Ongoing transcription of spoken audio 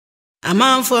A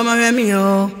man for my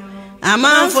remio. A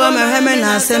man for my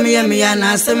remina,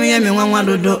 semi-yamia, semi-yami, one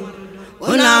do.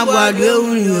 Una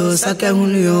guadio,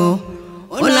 Sakahunio.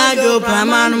 Una jo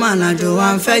Praman manajo,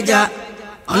 one feja.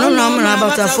 Ono nomra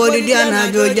about a 40 diana,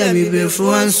 jo Jamie,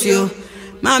 Befluencio.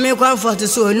 Mammy, comfort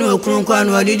so no crunquan,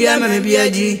 or did I maybe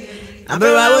a G? A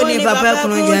berry papa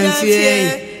crunjan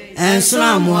fee, and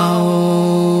slam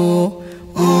wow.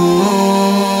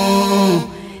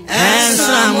 And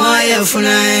some wire for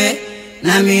night.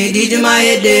 Nami did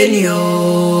my denio.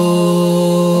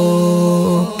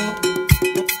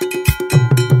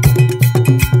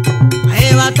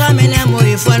 I what I'm in a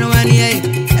movie for no one year.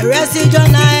 A resting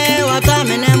John, I what I'm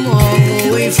in a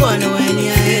movie for no one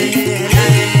year.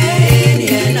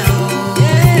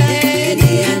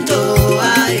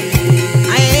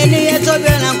 I need to be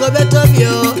an Uncle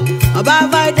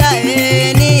about by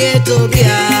day, need to be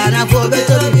an Uncle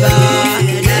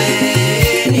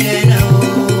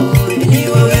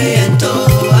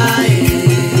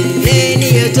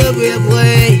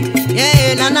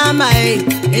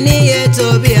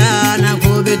to be an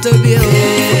uncle to be and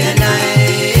I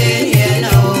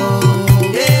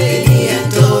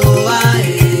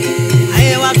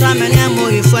what I'm an emo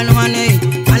if one money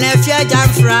and if you're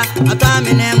Jamfra, a time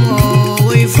in emo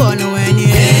we for no any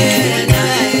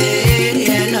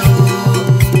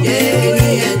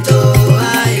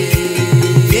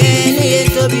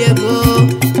to be a boy,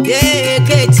 yeah,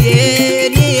 Katie,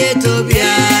 need to be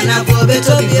an uncle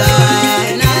to be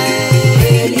an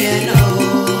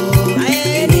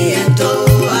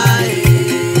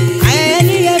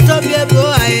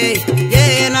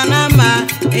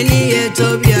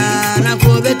Tobia, na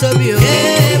kobe tobio.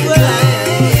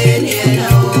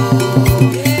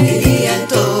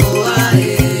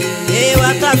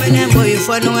 What I'm in a boy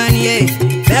for no one year.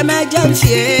 Bema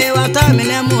Jamsie, what I'm in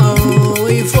a more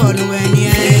we for no one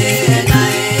year.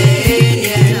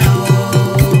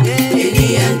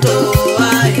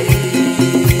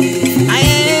 I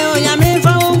own Yamin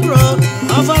found grow,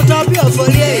 off a top of for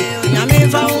ye, Yamin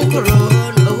found grow,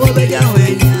 no over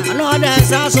Jawan, another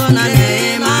Sasson and name.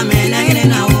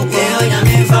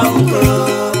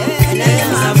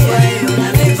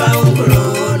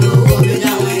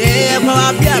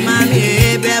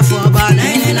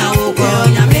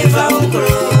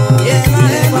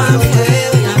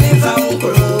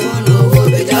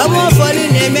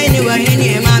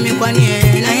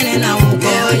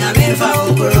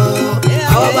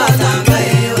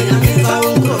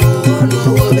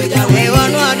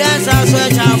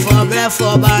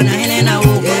 For Bana and I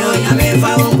will go, Yamin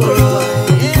found grow.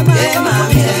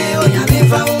 Yamin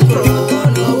found grow,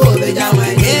 no will be down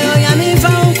when Yamin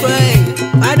found cray.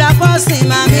 By the posting,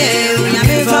 Mammy,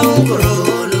 Yamin found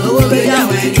grow, no will be down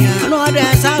when you know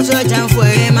there's a searching for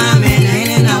him, Mammy,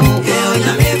 and I will go,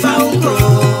 Yamin found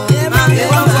grow.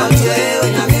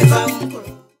 Yamin found grow.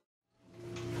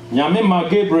 Yamin, my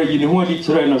Gabriel, you know what the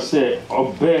trainer said,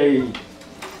 obey,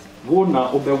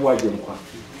 wona obey wagon.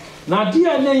 Na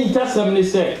dia na intasem ni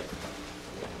se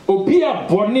obi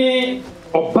abone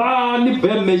oba ni be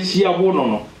mehia wo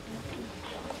no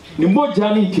ni moja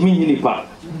ni ntimi nyini pa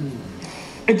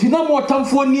etina mo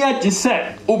tamfo ni age se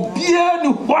obia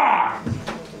ni ho a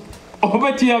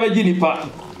obeti abeji ni pa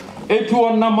etu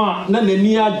onama na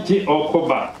nani age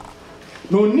okoba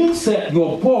no nim se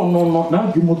no bo no na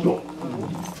adwumoto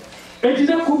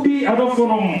etina ko bi adofo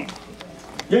no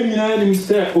ye nyina ni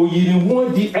se oyiri ho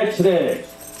di ekre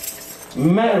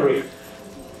Mary,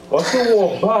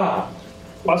 also ba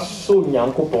paso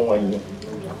nyanko ponwanyi.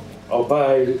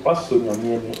 Oba paso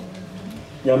nyamieni.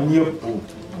 Nyamiepu.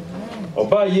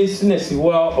 Oba yesinesi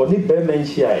wa oni be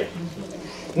menhia.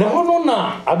 Na hono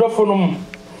na adofo no.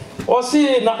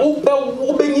 Osi na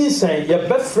ube nyinsan ye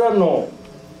befra no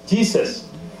Jesus.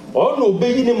 Ono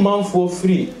obeyi ni manfo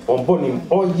free onbonim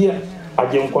oye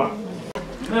agenkwa.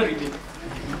 Mary.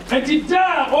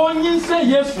 Etita onyinsan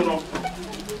Yesu no.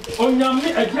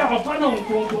 Onyame agia opana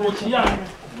nkonkoro chia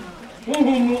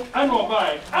huhumu ana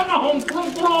obai ana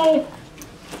honkonkoro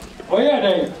oye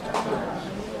dai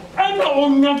ana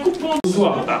onyankopon so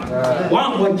aba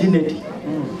wan waginedi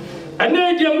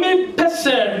ana dia me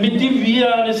pese me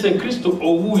divia ne se Kristo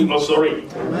owui osori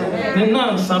ne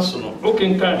nansa so no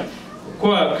okenkan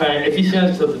ko akan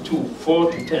Ephesians chapter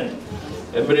 2:4-10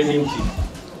 ebreninti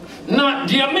na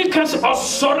dia me kas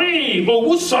osori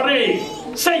owu sori.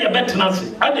 Say your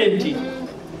betnasi. Adenti.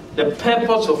 The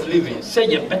purpose of living. Say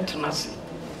your betnasi.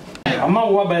 Ama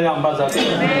wa ba ya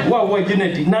ambassador. Wa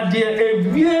geneti. Na dia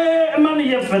ewie mani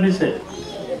ye fedi say.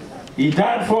 He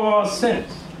died for our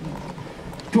sins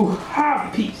to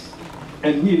have peace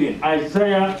and healing.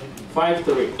 Isaiah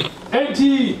 5:3.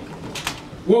 Enti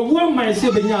Wo man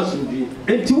se benya asumdue.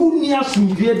 Enti wo ni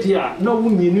asumdue dia na wo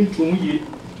ni ntum ye.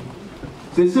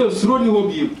 Se suro ni ho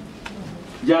biem.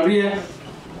 Yare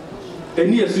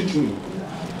eni asutumi.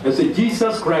 As a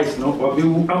Jesus Christ no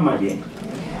obewu amade.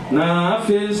 Na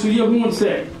afi so ye hu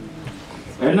se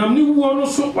enam ni wo no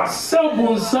so wasel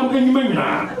bonsam enyima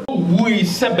nyina. Wu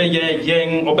se beye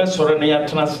yen obesore na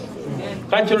yatena.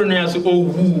 Ka kiro no yase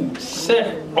owu se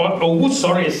owu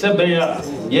sorry se beye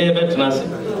ye betena se.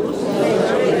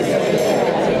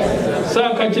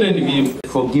 Sa ka kire ni bi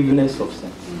forgiveness of sin.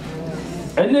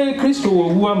 Ene Kristo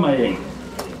owu amaye.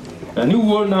 Ani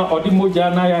wo na odi moja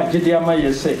na ya gide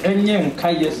amaye se enye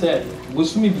nkaye se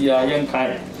busumi bia ye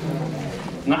nkaye.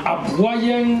 Na aboa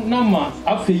yen na ma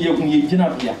afi ye hu ye gina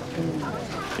bia.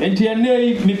 Enti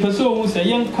ene mi pese o se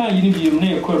ye nkaye ni bi na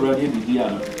ye ko awrade bibia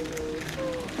no.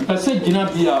 Pese gina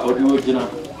bia odi wo gina.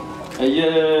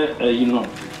 Eye you know.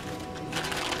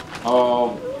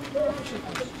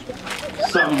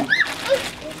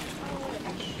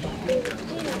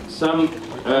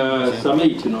 Some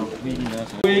 8 you know.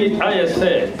 We I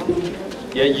say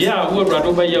yeah wo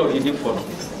awrade ba ye odi for.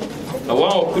 Awa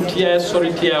okutia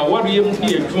sorry tia wari em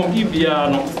die dwom bibia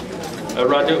no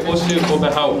awrade osi ko be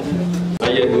hawo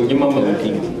aye onyima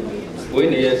mamukin we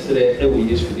ne yesre e wo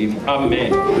Yesu dim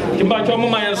amen timba cho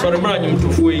mama ye sorry mara nyum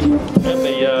tufu yi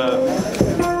ebe ya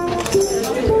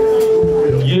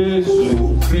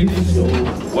Yesu Kristo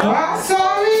wa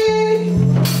sorry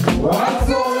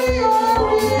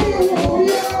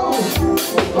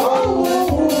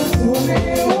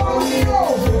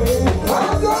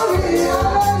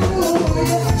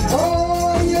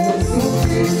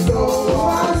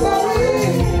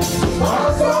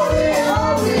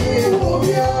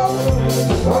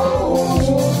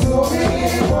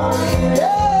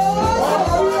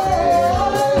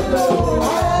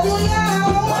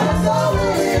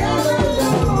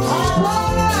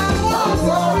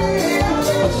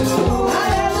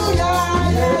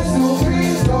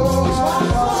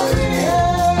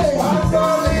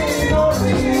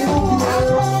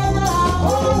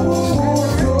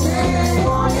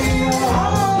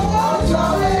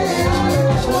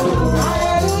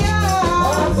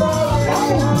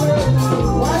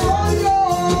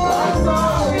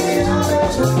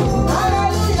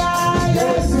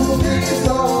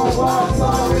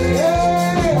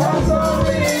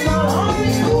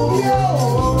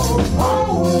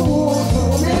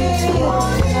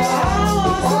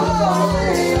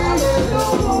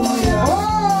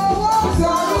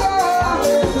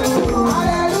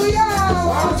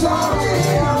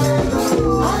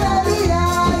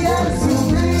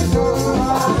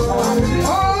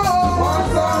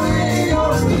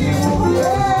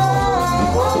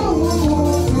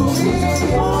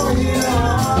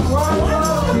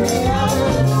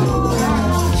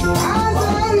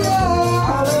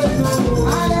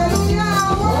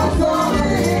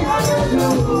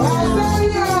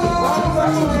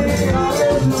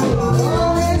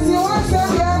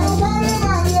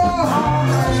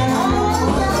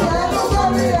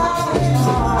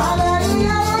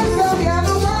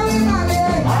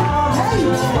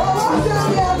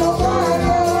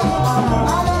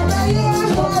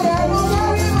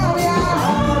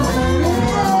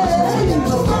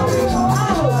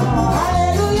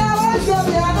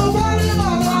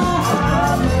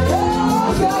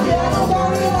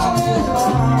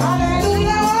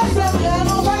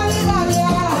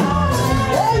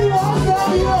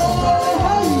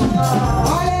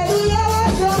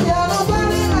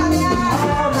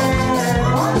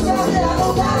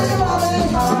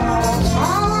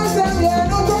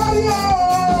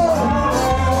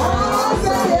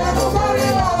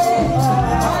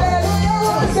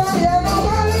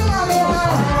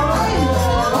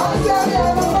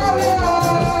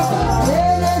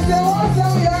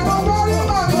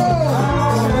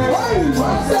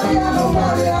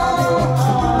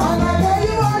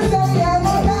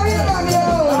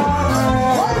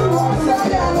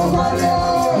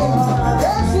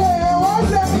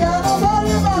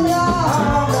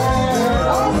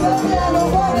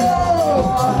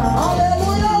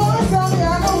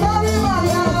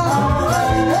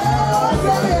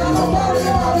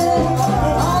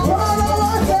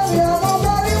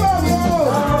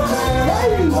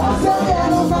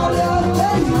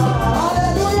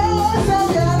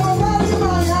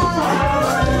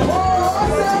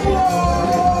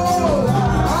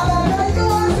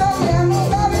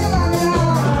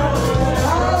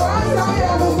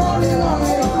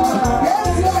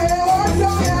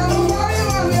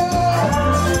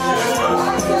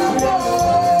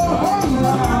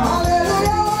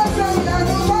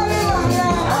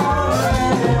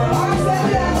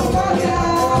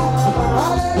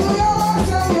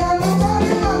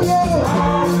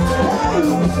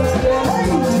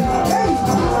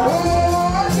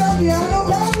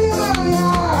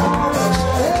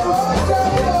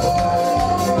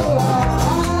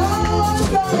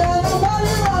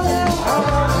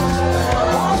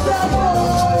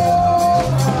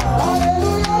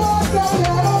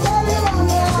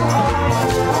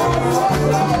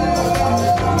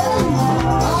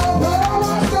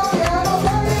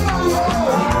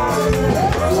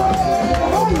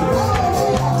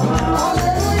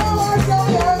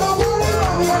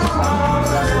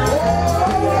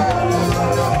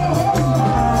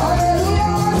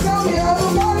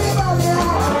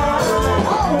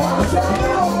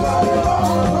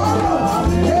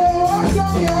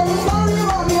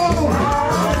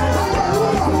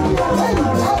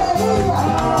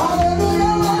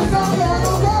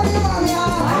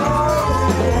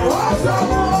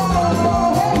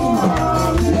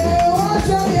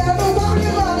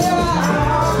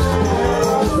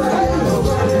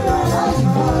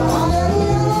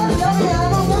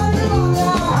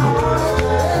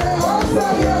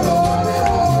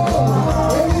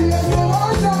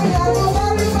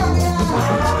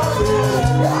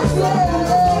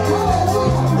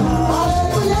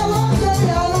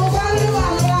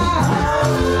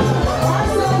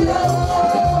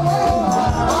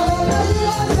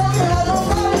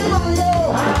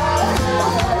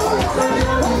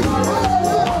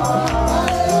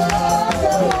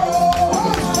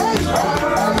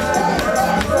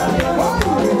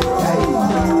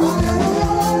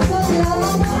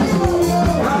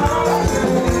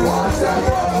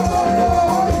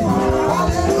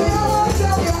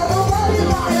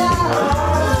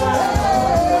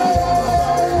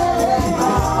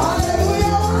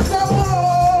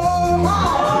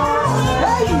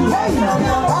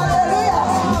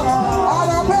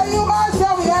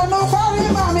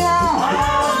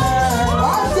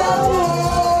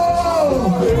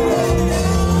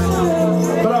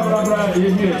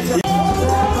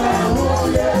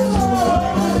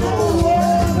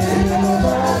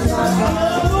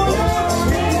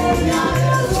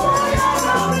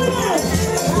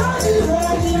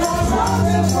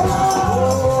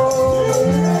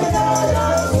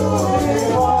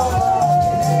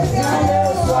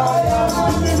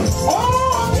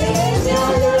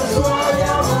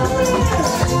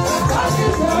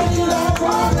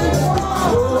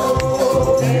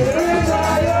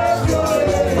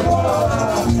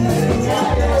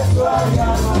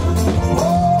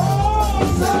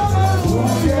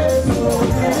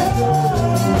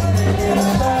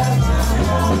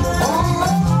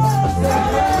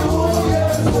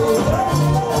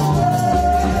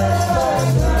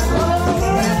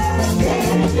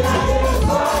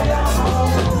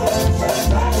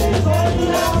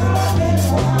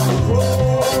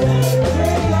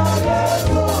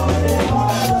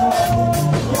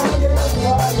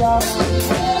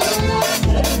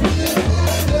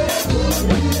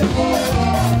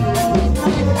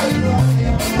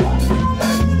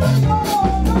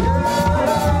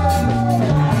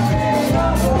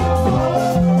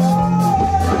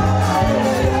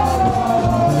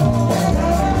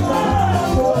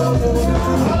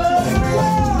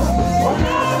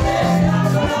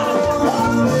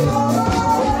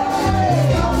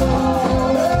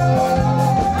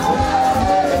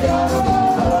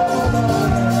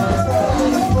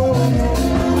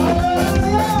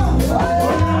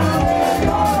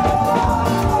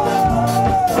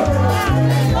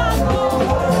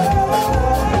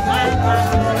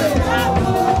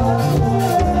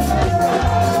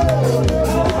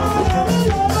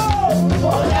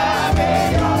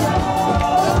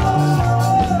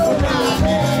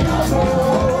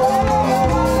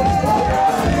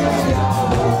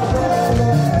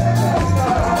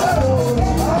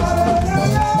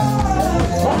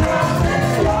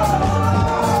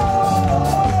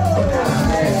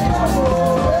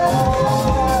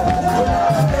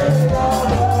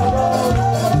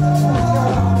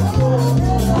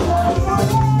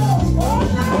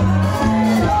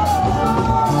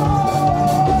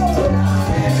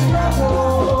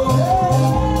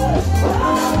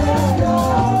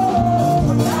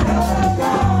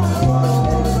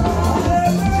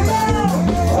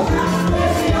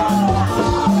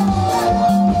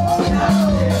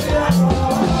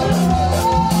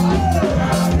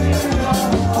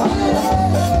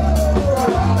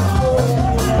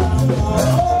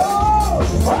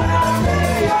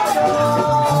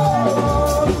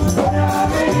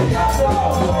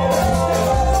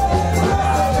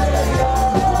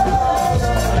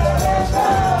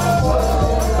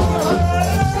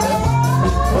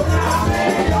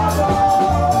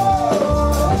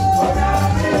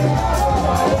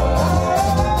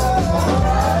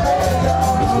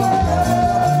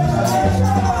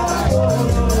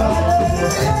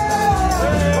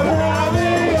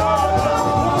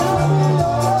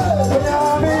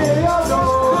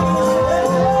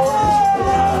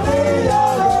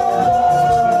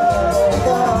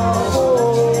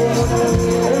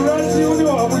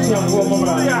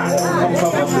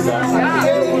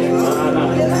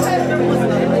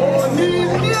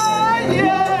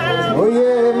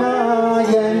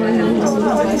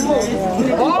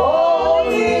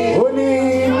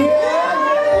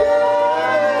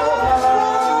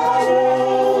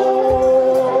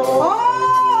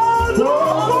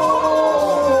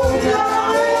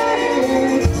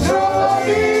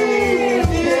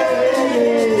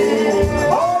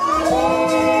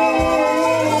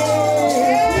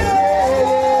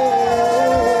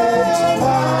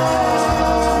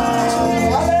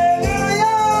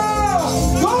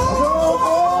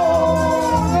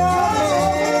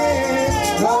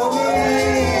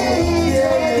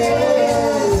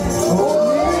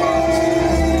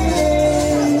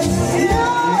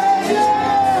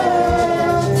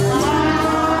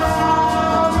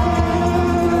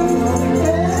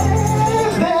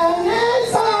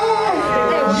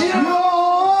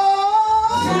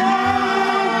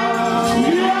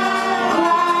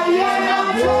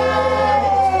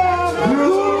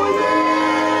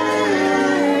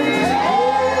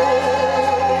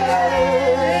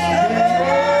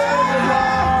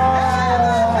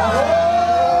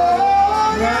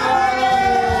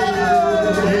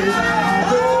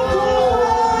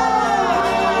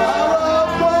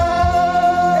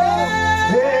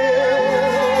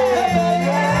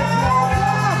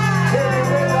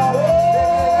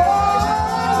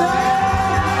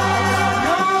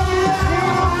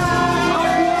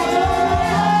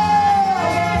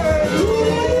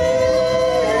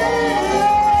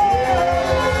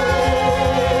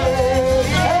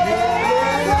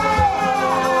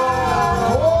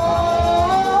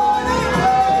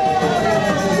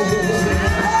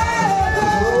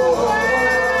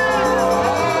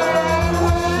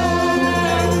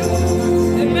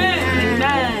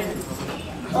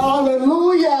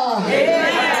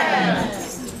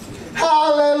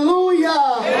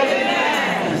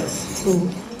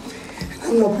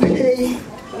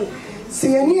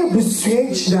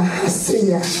gyina ha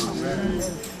sei a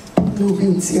no bi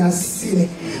nti ase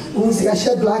wo si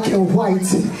a black and white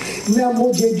na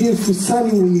mo je di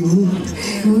fusani wo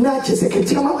yimu na chese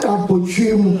ketima ka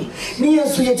bodwe mu ni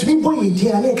yeso yetumi bo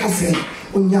yidi a na ka se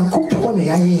onyankopon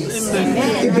na yes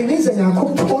Ebenezer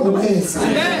nyankopon na yes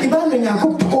Iban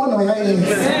nyankopon na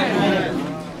yes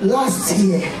last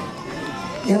year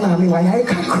yana me wa yai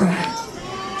kakra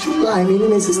July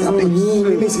me sister Penny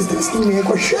me sister Stine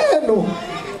ko sheno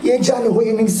ye jane ho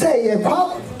ye say ye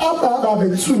kwa aba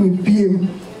betu ni biem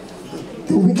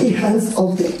the wicked hands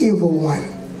of the evil one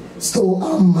stole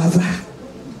our mother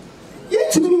ye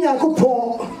tumi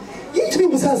nyankopon ye tumi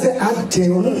busa say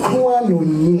ade ono kwa no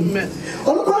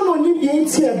ni ye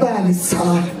ti e ba ni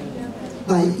sa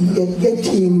by ye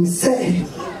team say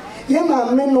ye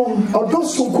ma me no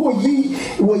odoso ko yi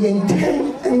wo ye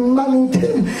ntem man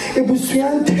ntem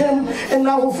ebusuantem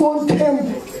enawofontem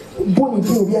boni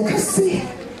bi obi akase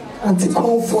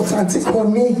anti-comfort,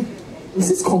 anti-conny.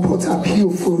 Mrs. Comfort Appiah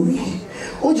Ofori.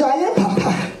 Ojaye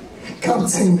papa,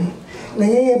 captain. Na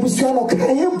ye busuano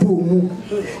kaye bomu.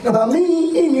 Na ba me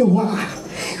eniwa.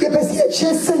 Ye besi e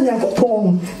chese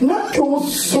nyakopon. Na ke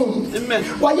so.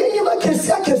 Wa ye ye ba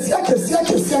kesi.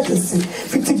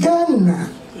 Fitigana.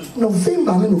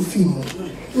 November no film.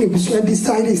 Ni busuano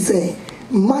decided say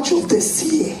much of this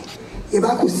year. Ye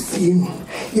ba ko see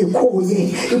ye ko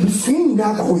ye ebusuin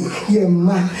na ko ye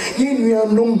ma ye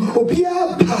nuanom obi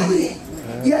apae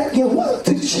ye want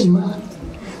to chima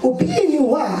obi ni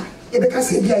wa ye be ka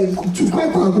se bia ye kutu kwa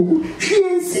go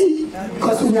hwensi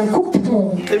because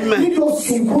unyankopon ni do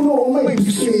sunku no o ma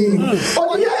ebusuin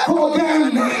o ye ko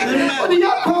gana o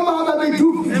ye ko ma ba be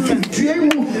du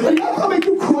fitremu o ye ko be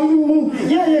du koimu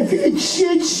ye fi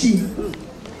echi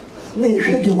na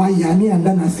ehwe de wa ya ni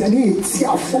anda na se ni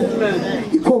tiafo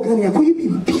iko gani ya ko yi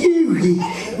biiri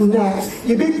na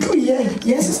ye be tu ye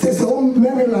yes sisters o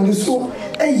Maryland so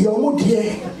e ye o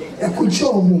de e ko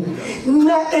jomu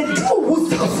na e du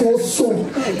Worcester so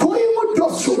ko yi mo do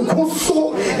so ko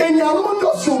so e nya mo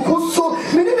do so ko so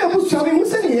me ni be busu abi mo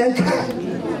se ni ye ka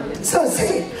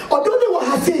say odo ni wa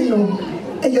ha se no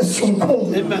e ye so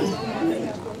ko amen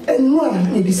and no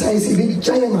ni decide se be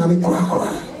giant ma me kwa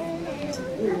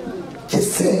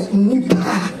say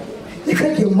nipa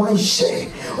if you my share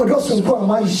or doesn't go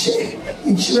my share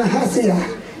it's not hasia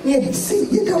you see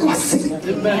you don't see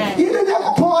you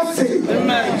don't posse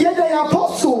you the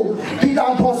apostle be the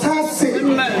apostle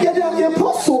you the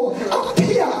apostle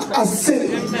Appiah as say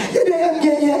you the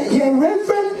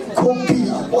reverend copy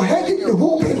or heading the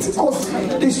whole Pentecost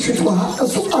district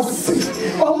was so as say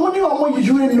or money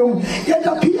you know you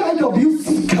the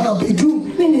PIWC can be do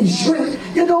in shrink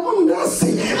you don't want to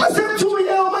say I said to me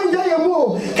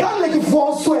Catholic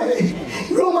for swear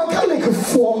Roman Catholic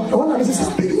for the one that is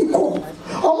happening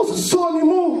almost so ni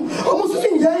mu almost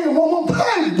in there mo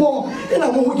pie bo and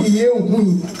I'm with you hu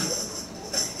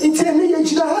intend ye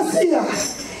jina hasia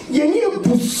ye ni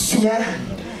busua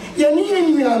ye ni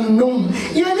enuanom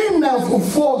ye ni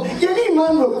nafofo ye ni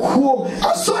manoko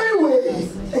asori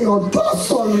we your door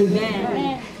sorry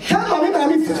How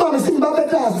many people see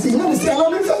Babada? See, no, see,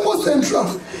 I'm in the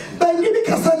central. But you be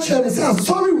Casacha and say, I'm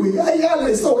sorry, we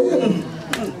I saw you.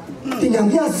 Thing I'm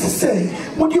here to say,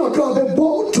 what you draw the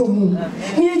boat to move.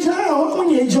 You try when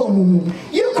you join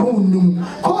you couldn't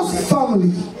cause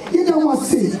family. You don't want to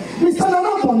see Mr.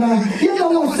 Nanapona, you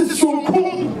don't want to see so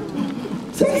cool.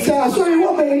 Sorry,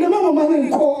 what may you know,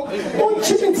 man, call on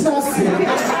chicken sassy.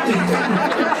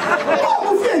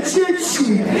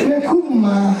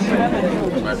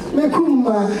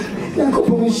 Mekuma,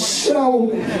 Yakubu show.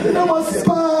 No more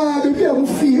spa, the people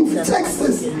feel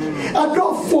Texas. I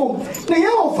drove for the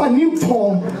year of a new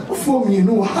form for me,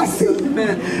 no hassle.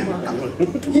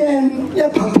 Yeah,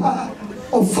 papa.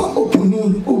 Of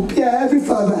opening, every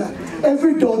father,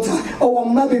 every daughter, or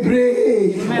maybe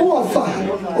brave, or of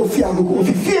Yago, of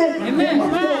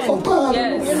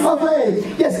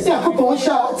yes, Yakubu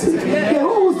shout. The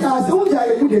whole stars, who are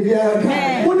you?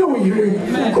 What do we hear?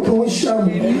 Yakubu shout.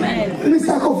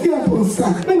 Mr. Kofi Aponsa,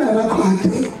 and I like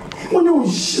what do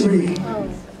we shriek?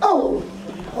 Oh,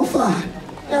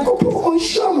 Yakubu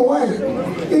shout away.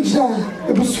 It's a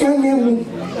Buswanian,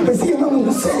 but see, I'm going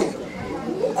to say.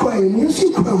 You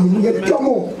come, you come.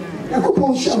 I could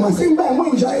push my same by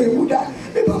one Jairuda,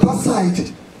 the papa side.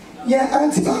 Yeah,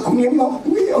 Auntie Bakumia,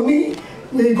 we only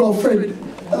may go Fred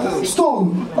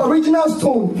Stone, original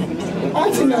Stone.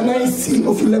 Auntie Nana see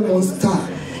of Lemon Star.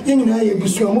 You know, you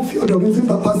push your move your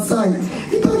papa side.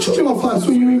 If I show him a fast,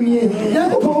 we remain.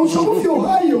 Yakubu, show of your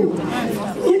Ohio.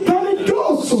 You can't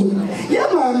do so. Yeah,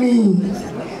 mammy.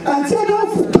 I tell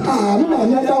you, pa na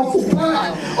na da fu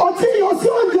pa o ti o si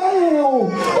o ja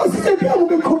o si be am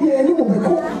be ko be ni mo be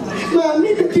ko na me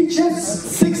be just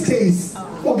 6 days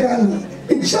ogan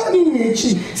in chani ni chi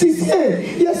si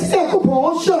yes ya ko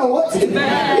po show what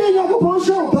ya ko po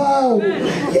show pa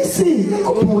you see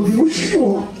ko po di usho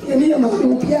ni ya ma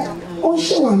ko pia on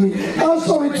show me I'm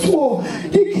sorry to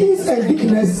deacons and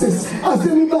deaconesses as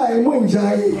anybody when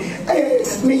jai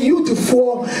me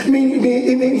youthful me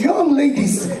young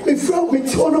ladies me from me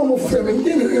tono mo frame and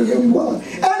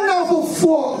now for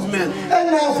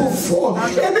 4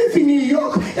 everything New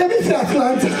York everything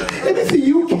Atlanta everything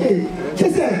UK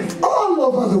just all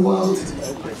over the world.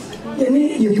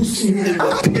 You see,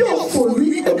 Appiah for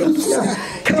real,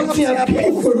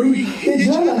 Appiah for real.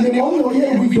 Yana name on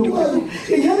your window.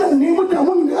 Yana name of the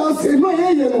one else, no,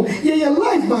 yeah,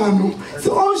 life, man. So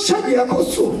all shut your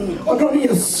apostle, or don't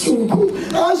you soon.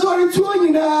 I saw it to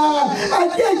you now. I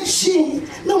get she,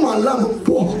 no, my love,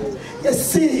 poor. You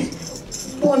see,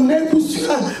 one neighbor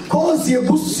cause your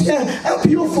bush,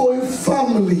 Appiah for your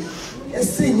family. You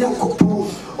see, Yakopo.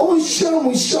 Oh,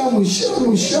 shamu.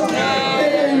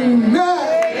 Amen.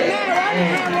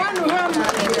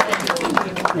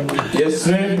 Yes,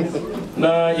 sir.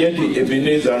 Now, yet the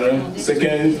Ebenezer,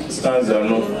 second stanza,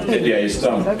 no, there is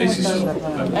stamp, basis.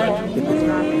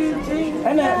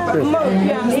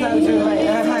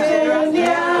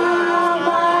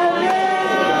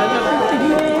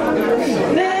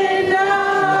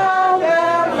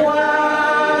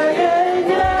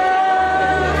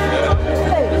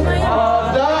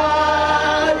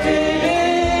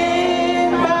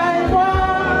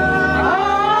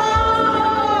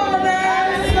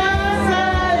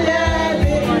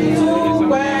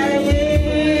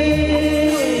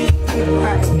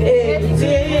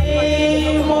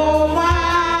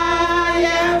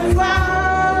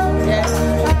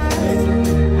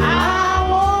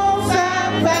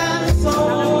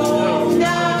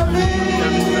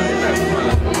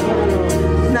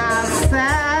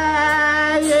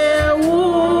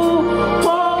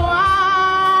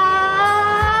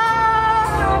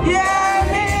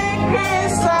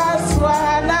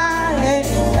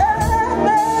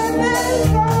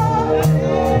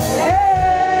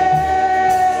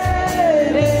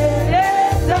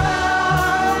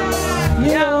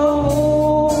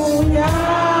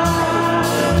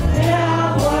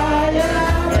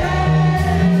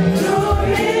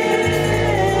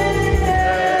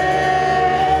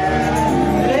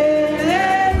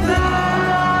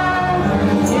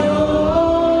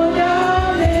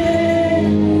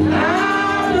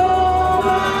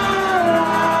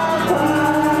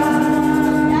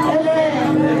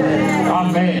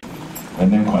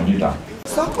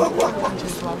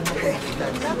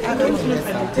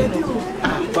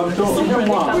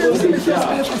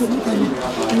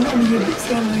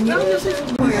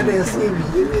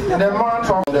 In the month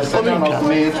of the 2nd of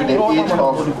May to the 8th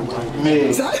of May,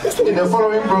 in the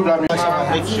following program, you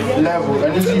have level,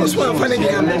 and this is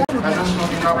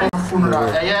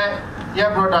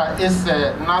yeah, brother, is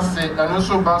Nasi, and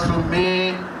also Basu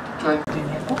May 20.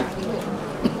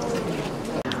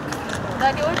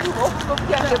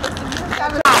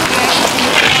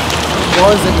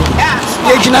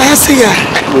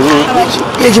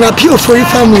 Appiah for your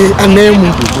family and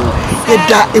name.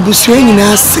 That it was swinging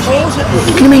us.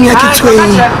 You mean you have to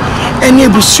train any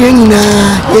swinging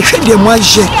a shady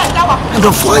moisture and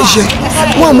a foyer.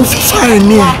 One of fire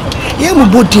near. You have a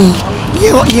body.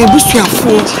 You have a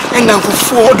and now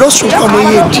for those who come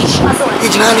here.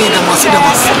 It's not in the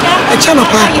Massidamas. A channel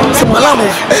pack, some alarm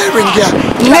of airing there.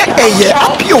 Let a year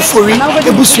Appiah for it,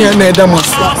 a Bussian Damas.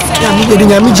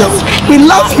 We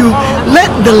love you. Let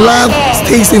the love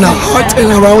stay in our heart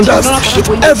and around us with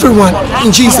everyone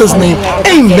in Jesus' name.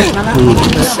 Amen.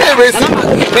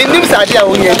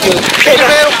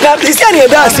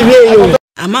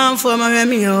 A man for my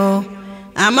remio.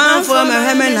 A man for my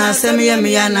heaven, I send me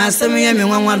and I send me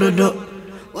one do.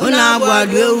 Una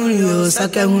guadio,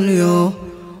 Sakahunio.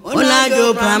 Una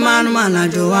jo Praman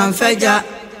Manajo, and Feja.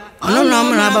 On no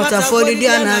about a 40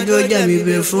 Diana Jo Jamie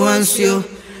befluence you.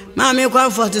 Mammy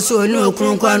comfort so no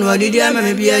Krunkan or did I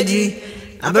may be a G.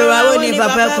 A berry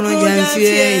papa Krunjan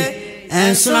Fie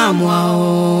and Slam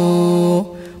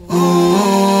wow.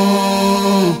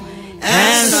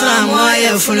 And Slam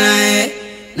wire Funai.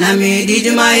 Nami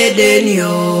did my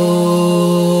denio.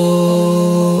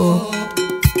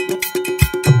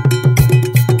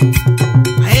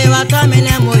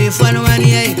 For no one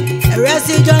year, a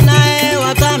resting John,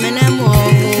 what I'm in a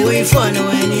more way for no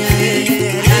one year. I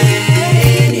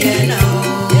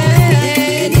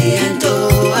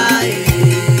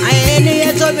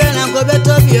ain't to be an uncle, but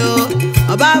of you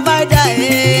about by the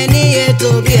any to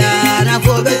be a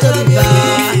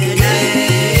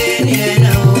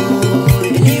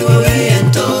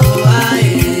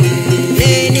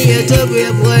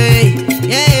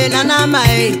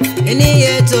Any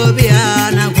Etobia,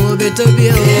 Nako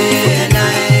Betobio, and I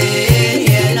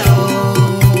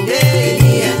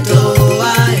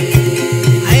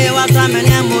was a man,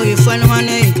 if one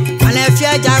honey, and if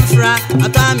you're Jafra, a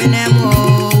time in Emo,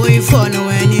 we for no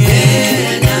any.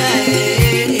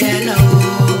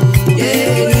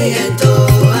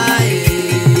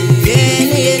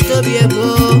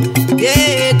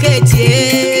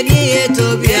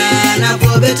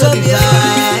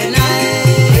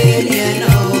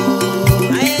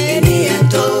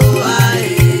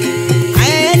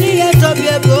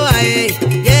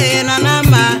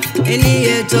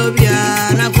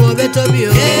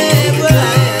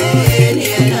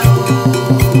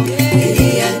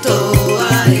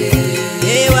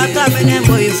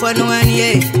 For no one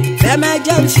ye, Bema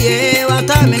jumps ye, what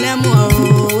time in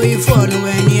Emo, we for no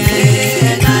one ye,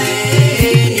 and I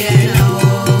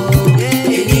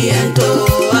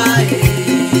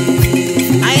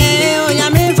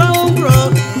am found grow,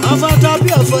 of a top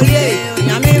of for ye,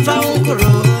 Yamin found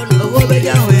grow, over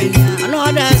Jawan,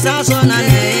 another Sasson and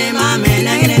a mamma,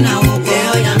 and I will go,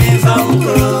 Yamin found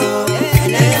grow,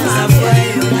 and then I'm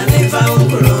afraid, Yamin found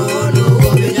grow, no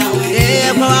over Jawan,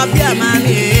 Appiah,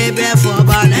 mammy, before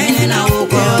Ban, and I will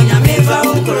go, Yamin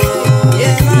found grow,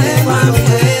 yeah,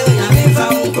 Yamin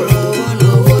found grow, no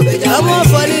over Jawan,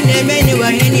 for the name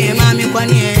anywhere in here, mammy, one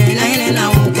year, and I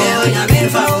will go, Yamin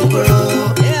found grow,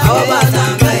 our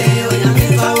batam,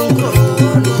 Yamin found grow,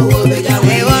 no over Jawan,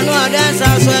 they want to dance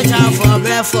out search out for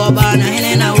breath for Ban,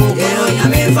 and I will go,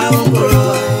 Yamin found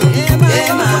grow, yeah,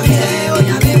 mammy,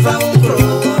 Yamin found grow,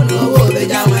 no over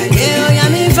Jawan,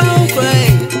 Yamin found grow,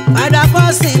 but I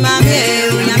passed him, mammy,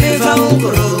 Yamin found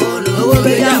grow, no over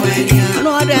Jawan, I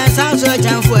know dance out search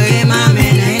out for him, mammy,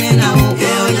 and I will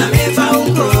go, Yamin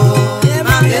found grow, yeah,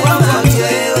 mammy,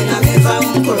 Yamin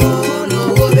found grow, no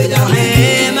over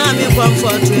Jawan, mammy,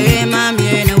 comfort, mammy,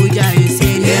 and we just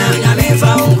say, Yamin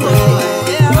found grow,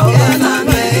 yeah,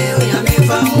 mammy, Yamin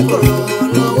found grow,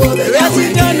 no over Jawan,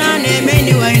 don't name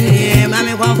anyway,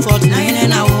 mammy, comfort,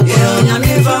 and I will go,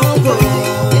 Yamin found grow,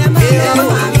 yeah,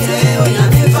 mammy,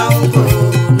 Yamin found grow,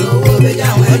 no over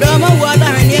Jawan, don't know what I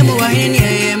name in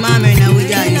here, mammy, and we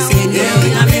just say,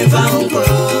 Yamin found grow,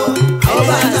 our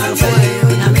batam,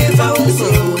 Yamin found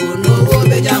grow, no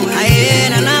over Jawan, I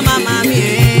ain't a mammy,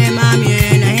 mammy,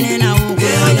 and I will go,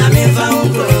 Yamin found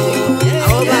grow,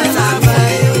 our batam,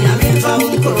 Yamin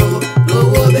found grow, no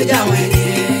over Jawan,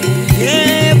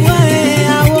 yeah, boy,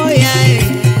 I will, yeah,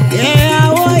 I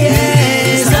will,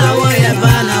 yes, I will,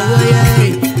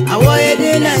 I will,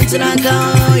 didn't go,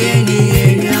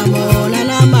 any amor,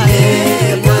 and I'm my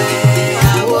boy,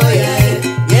 I will,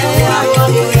 yeah, I will,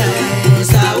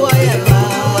 yes, I will,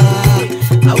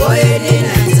 I will,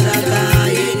 didn't go,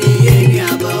 any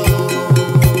amor,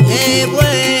 yeah,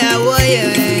 boy, I will,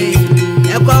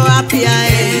 yeah, go up here,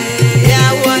 yeah,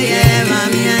 I will, yeah,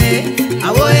 mammy, I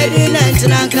will,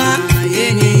 didn't go,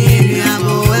 any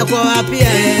amor, go up here,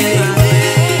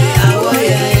 I will,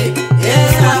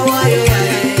 yes, I will,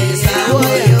 yes, I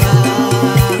will.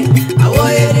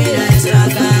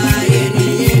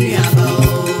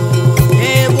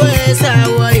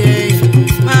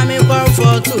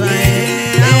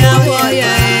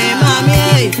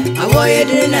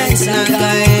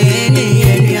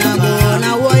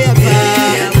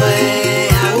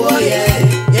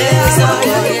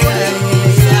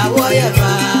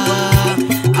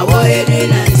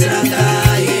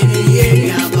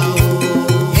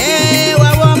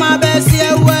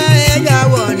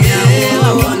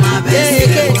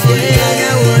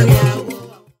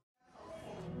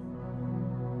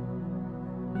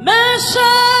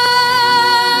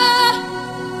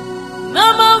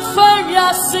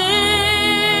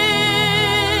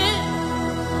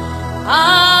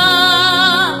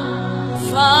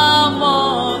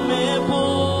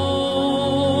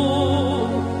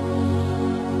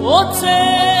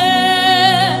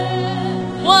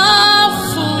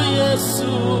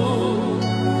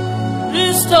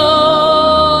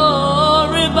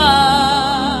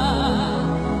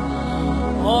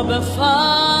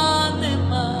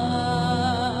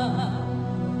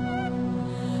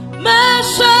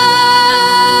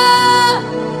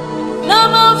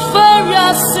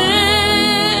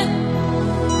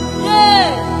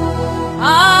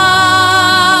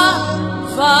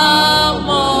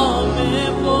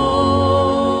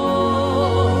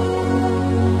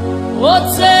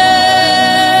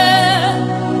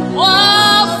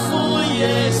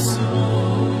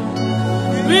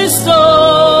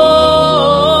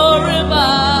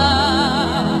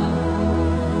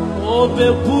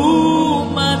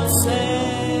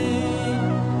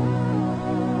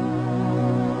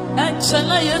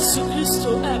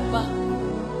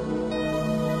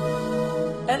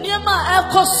 Niema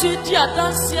eko sidi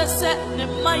adansie se ne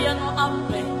maye no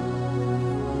ambe.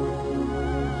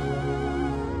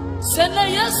 Se na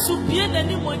Yesu bie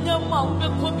nani monyama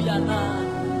ubeko biana.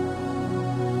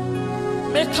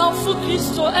 Me kanfu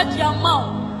Kristo edi amao.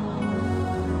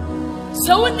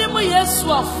 Se woni mu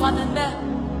Yesu afane ne.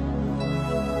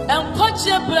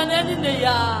 Enkoje branani ne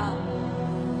ya.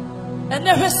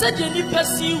 Ene hwese de ni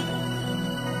pesiu.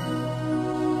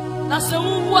 Na se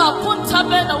wu aponta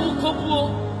be na wu kobuo.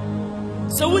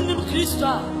 Se woni Kristo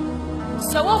a.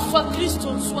 Se wa fa Kristo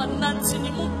nso ananti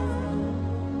ni mu.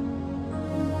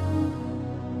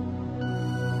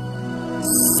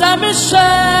 Samisha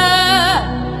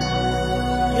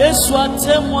Yesu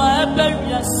atemwa ebe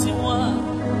wiasimwa.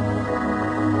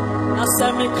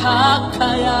 Asemi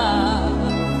kakaya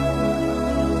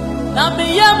na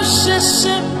mi yam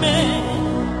shishime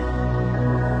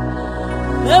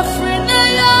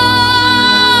efrineya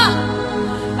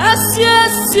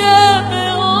asiesie me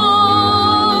o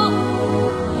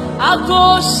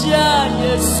agoshia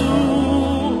Yesu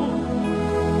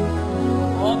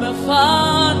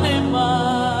omefanema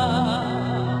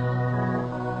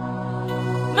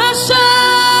mesha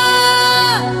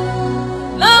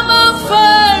Nama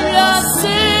fire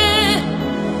see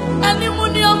any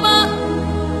munioma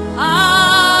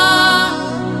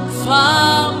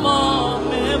famo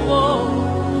mebo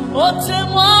ote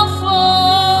mwafo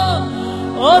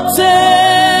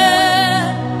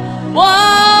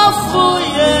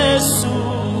Yesu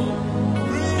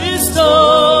Kristo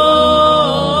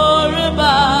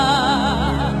riba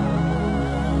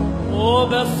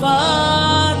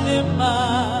obefanema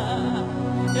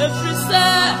every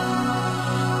step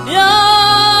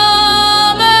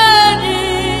Yameni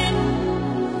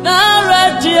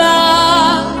Naradia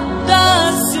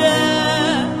Dansye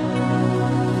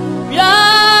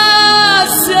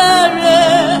Yasere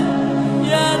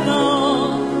Yano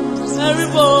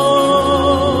Seribo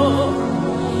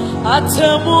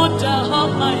Atemuda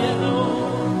Hamayeno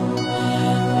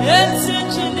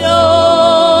Yetijinyo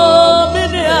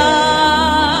Minia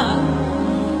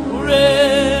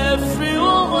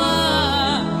Refriwa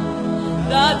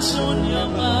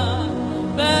Dachunyama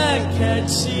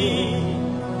Bekechi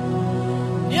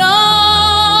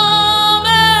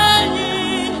Yameni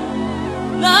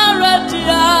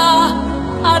Naradia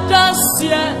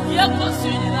Adasia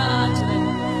Yakosinina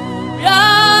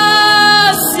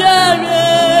Yasiere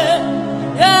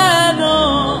Yano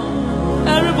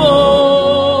Eribo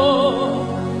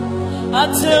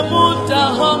Atemuda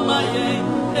Homaye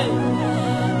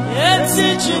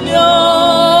Yetijinyo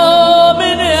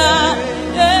Minia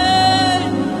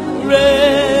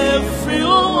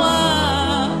Refriwa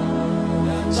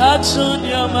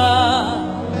Tachunyama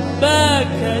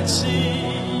Bekechi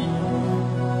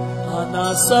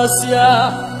Anasasia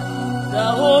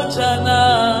Dahojana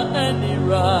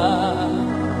Enira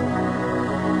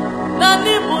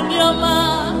Nani Munyama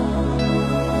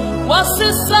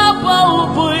Wasisaba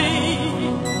Ubui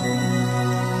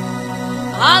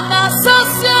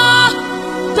Anasasia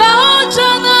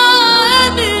Dahojana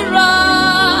Enira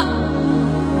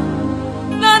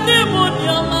Nani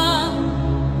Munyama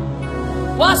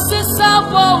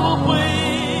Wasisaba Ubui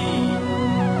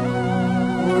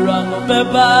Urano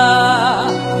Beba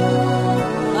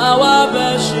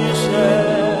Awabeshishe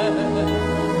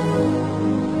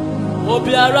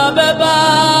Obiara Beba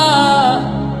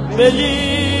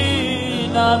Beyi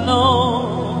Nano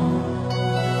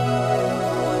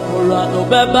Urano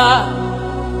Beba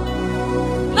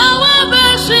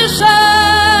Awabeshishe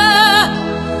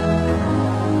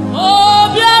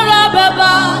Obiara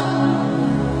Beba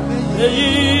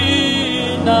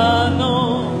Beyi Nano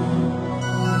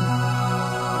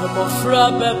Mofra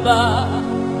Beba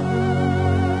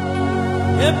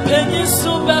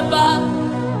Epenisu Beba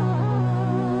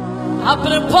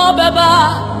Aprepo Beba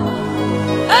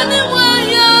Anywhere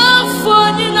you for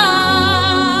Nina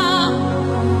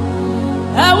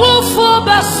I will for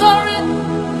Besori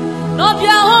Not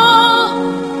your home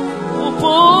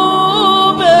Upo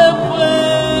Bebe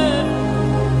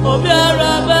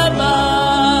Obiara Beba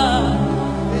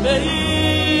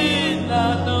Beina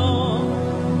no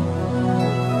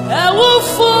I will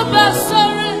for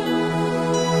Besori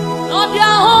Not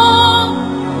your home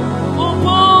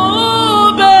Upo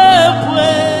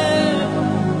Bebe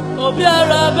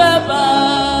Obiara Beba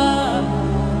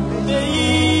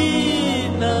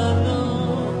Beina no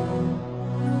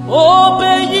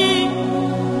Obeyi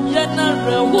Yena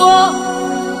Rewo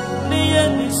Ni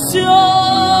Yenisio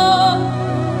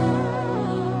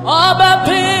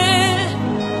Obepi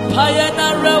Payena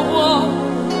Rewo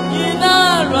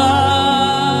Yinara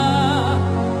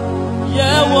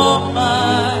Yewo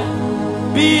Mai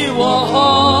Biwo Ho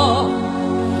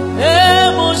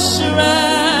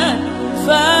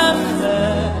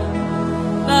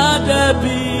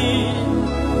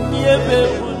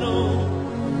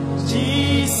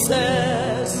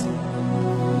Jesus.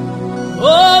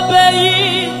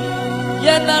 Obey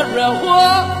Yenaraho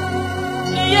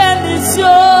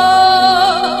Yenisio.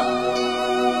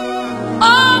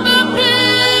 All the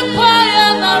people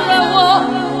Yenaraho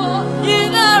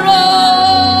Yenaro.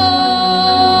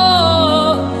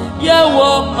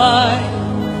 Yewomai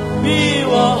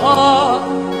Biwa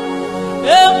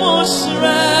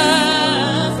Emusre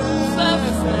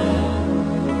Fefe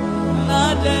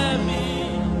Nademi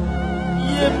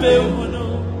Yebeuno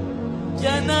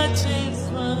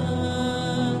Janachikwa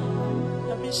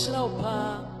Yamishra Opa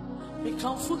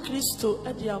Mikamfu Kristo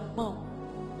Edi Amam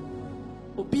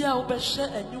Obia Obeshe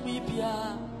Enyumi Bia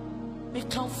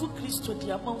Mikamfu Kristo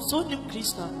Edi Amam So nim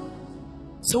Kristo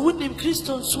So wunim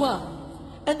Kristo Nswa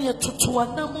Eni Etutuwa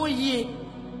Namo Ye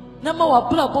Nama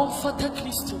Wabra Bonfata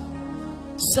Kristo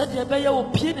Said Yabaya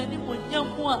Opien and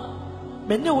Yamwa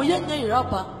Mene Oyanya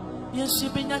Iraba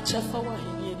Yensibina Chafawa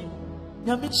Hini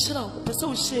Yamishra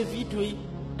Peso She Vidui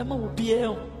Emma will be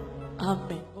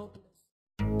Amen.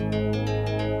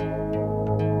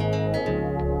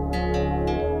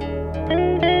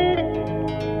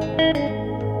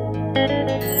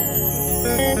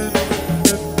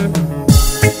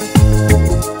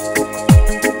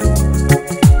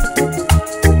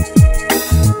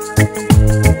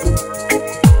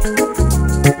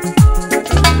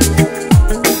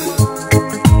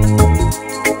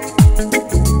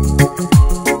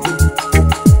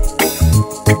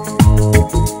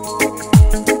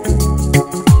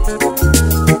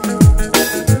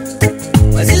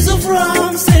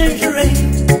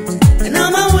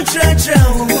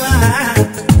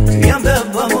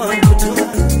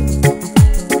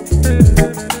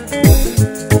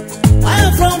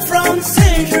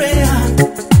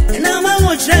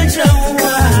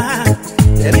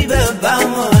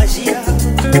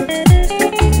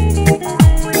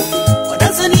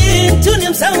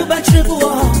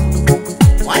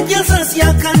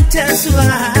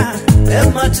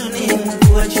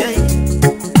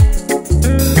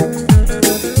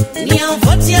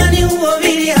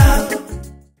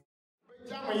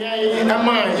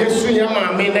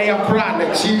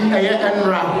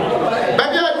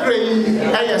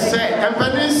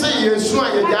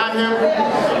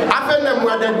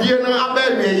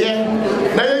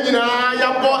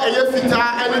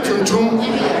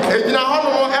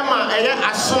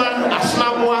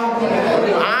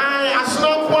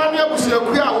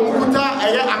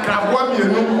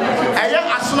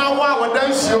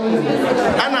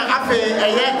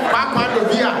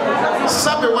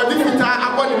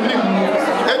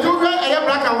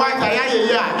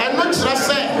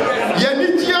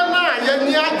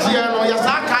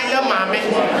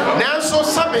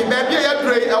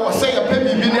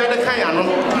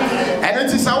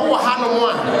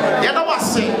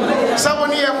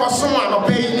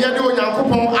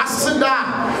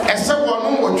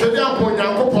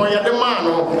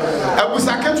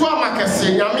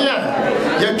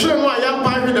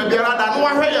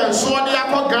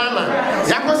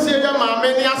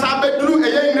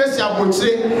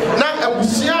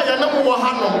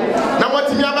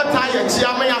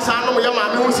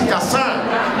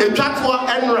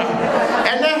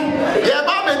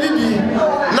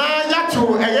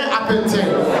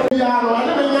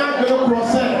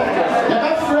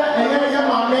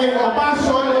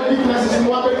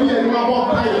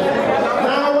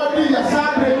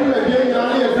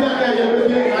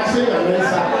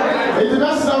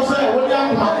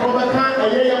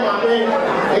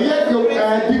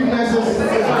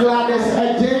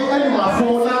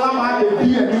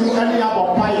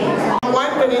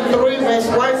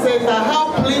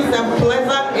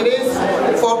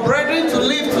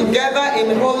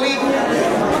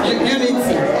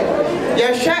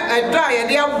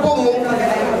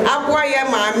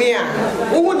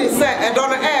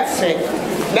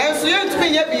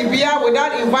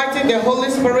 Without inviting the Holy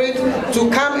Spirit to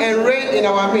come and reign in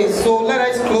our midst. So let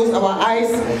us close our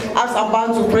eyes as I'm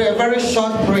about to pray a very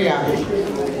short prayer.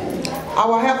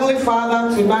 Our Heavenly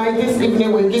Father, tonight, this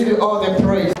evening, we give you all the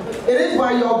praise. It is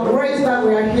by your grace that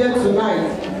we are here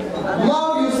tonight.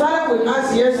 Lord, you started with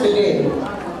us yesterday.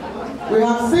 We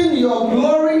have seen your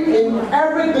glory in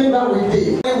everything that we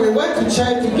did. And we went to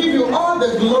church to give you all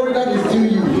the glory that is due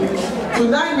you.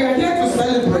 Tonight we are here to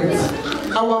celebrate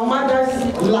our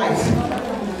mother's life.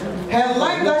 Her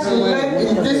life that she led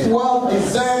in this world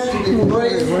deserves to be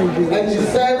praised and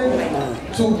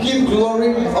deserves to give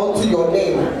glory unto your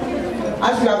name.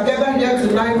 As we have gathered here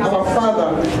tonight, our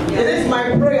Father, it is my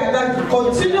prayer that you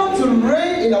continue to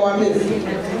reign in our midst.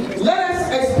 Let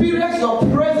us experience your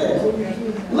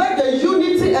presence. Let the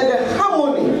unity and the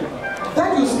harmony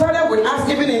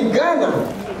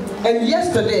and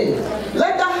yesterday.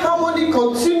 Let that harmony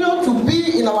continue to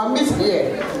be in our midst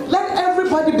here. Let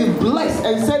everybody be blessed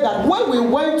and say that when we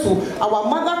went to our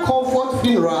Mother Comfort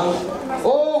funeral,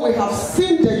 oh, we have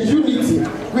seen the unity.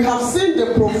 We have seen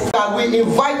the profound. We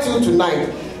invite you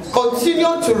tonight.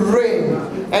 Continue to reign.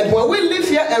 And when we leave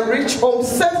here and reach home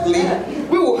safely,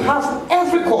 we will have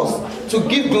every cause to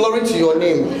give glory to your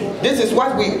name. This is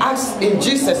what we ask in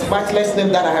Jesus' matchless name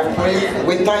that I have prayed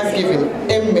with thanksgiving.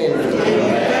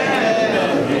 Amen.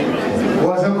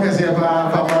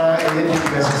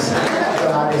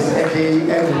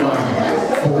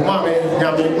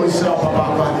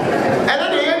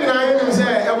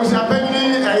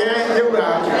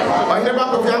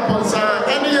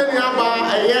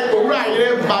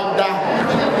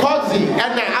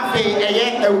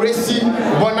 Resi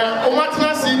bona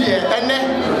umatna sidie ene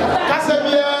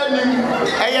kasabia ni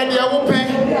eye de wope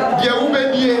de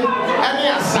wobedie ene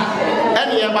asa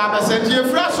ene ye baba sentie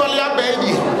fra sole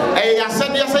abaidi eye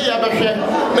asede se ye behwe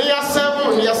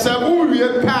me ya sebu wie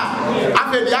pa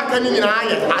afedi aka ni nyina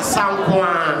aye asanko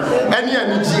a ene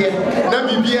anigye na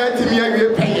bibia timi awie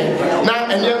peye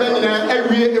na ene ba nyina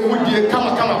awie emudie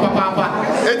kama papa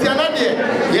eti anade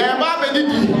ye baba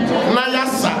didi na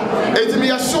yasa etimi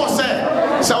ya sure se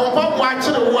so what watch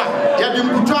the what ya dim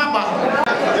kutaba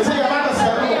they say about us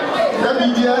that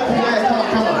media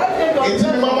come it's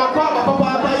mama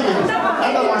papa yi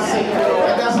and I was say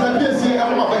and that's not be say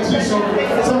I'm not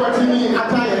so what me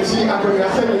attire she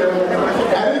akoya say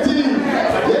and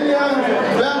it yeah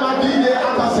that my DJ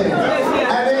atase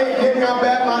and they can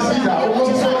back my sister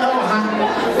almost so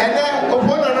and then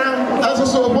upon and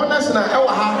so bonus na e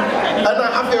wa ha and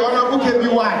after one book be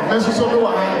why so so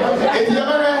wa ha it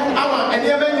and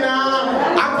you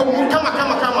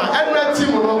kama every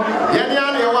team no yani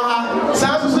ana ye wa ha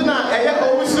sanso so na eye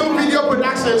owisu video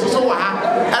production so wa ha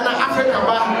and Africa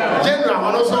ba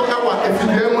general no so ka wa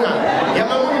efidie mu a ya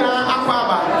ma mu na akwa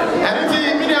ba and ti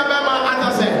media ba ma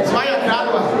atase so ya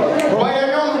krado a boy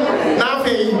yo na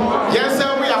fe yes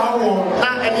we are ho na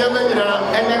ene ba nyina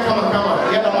ene kama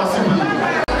ya da masibi.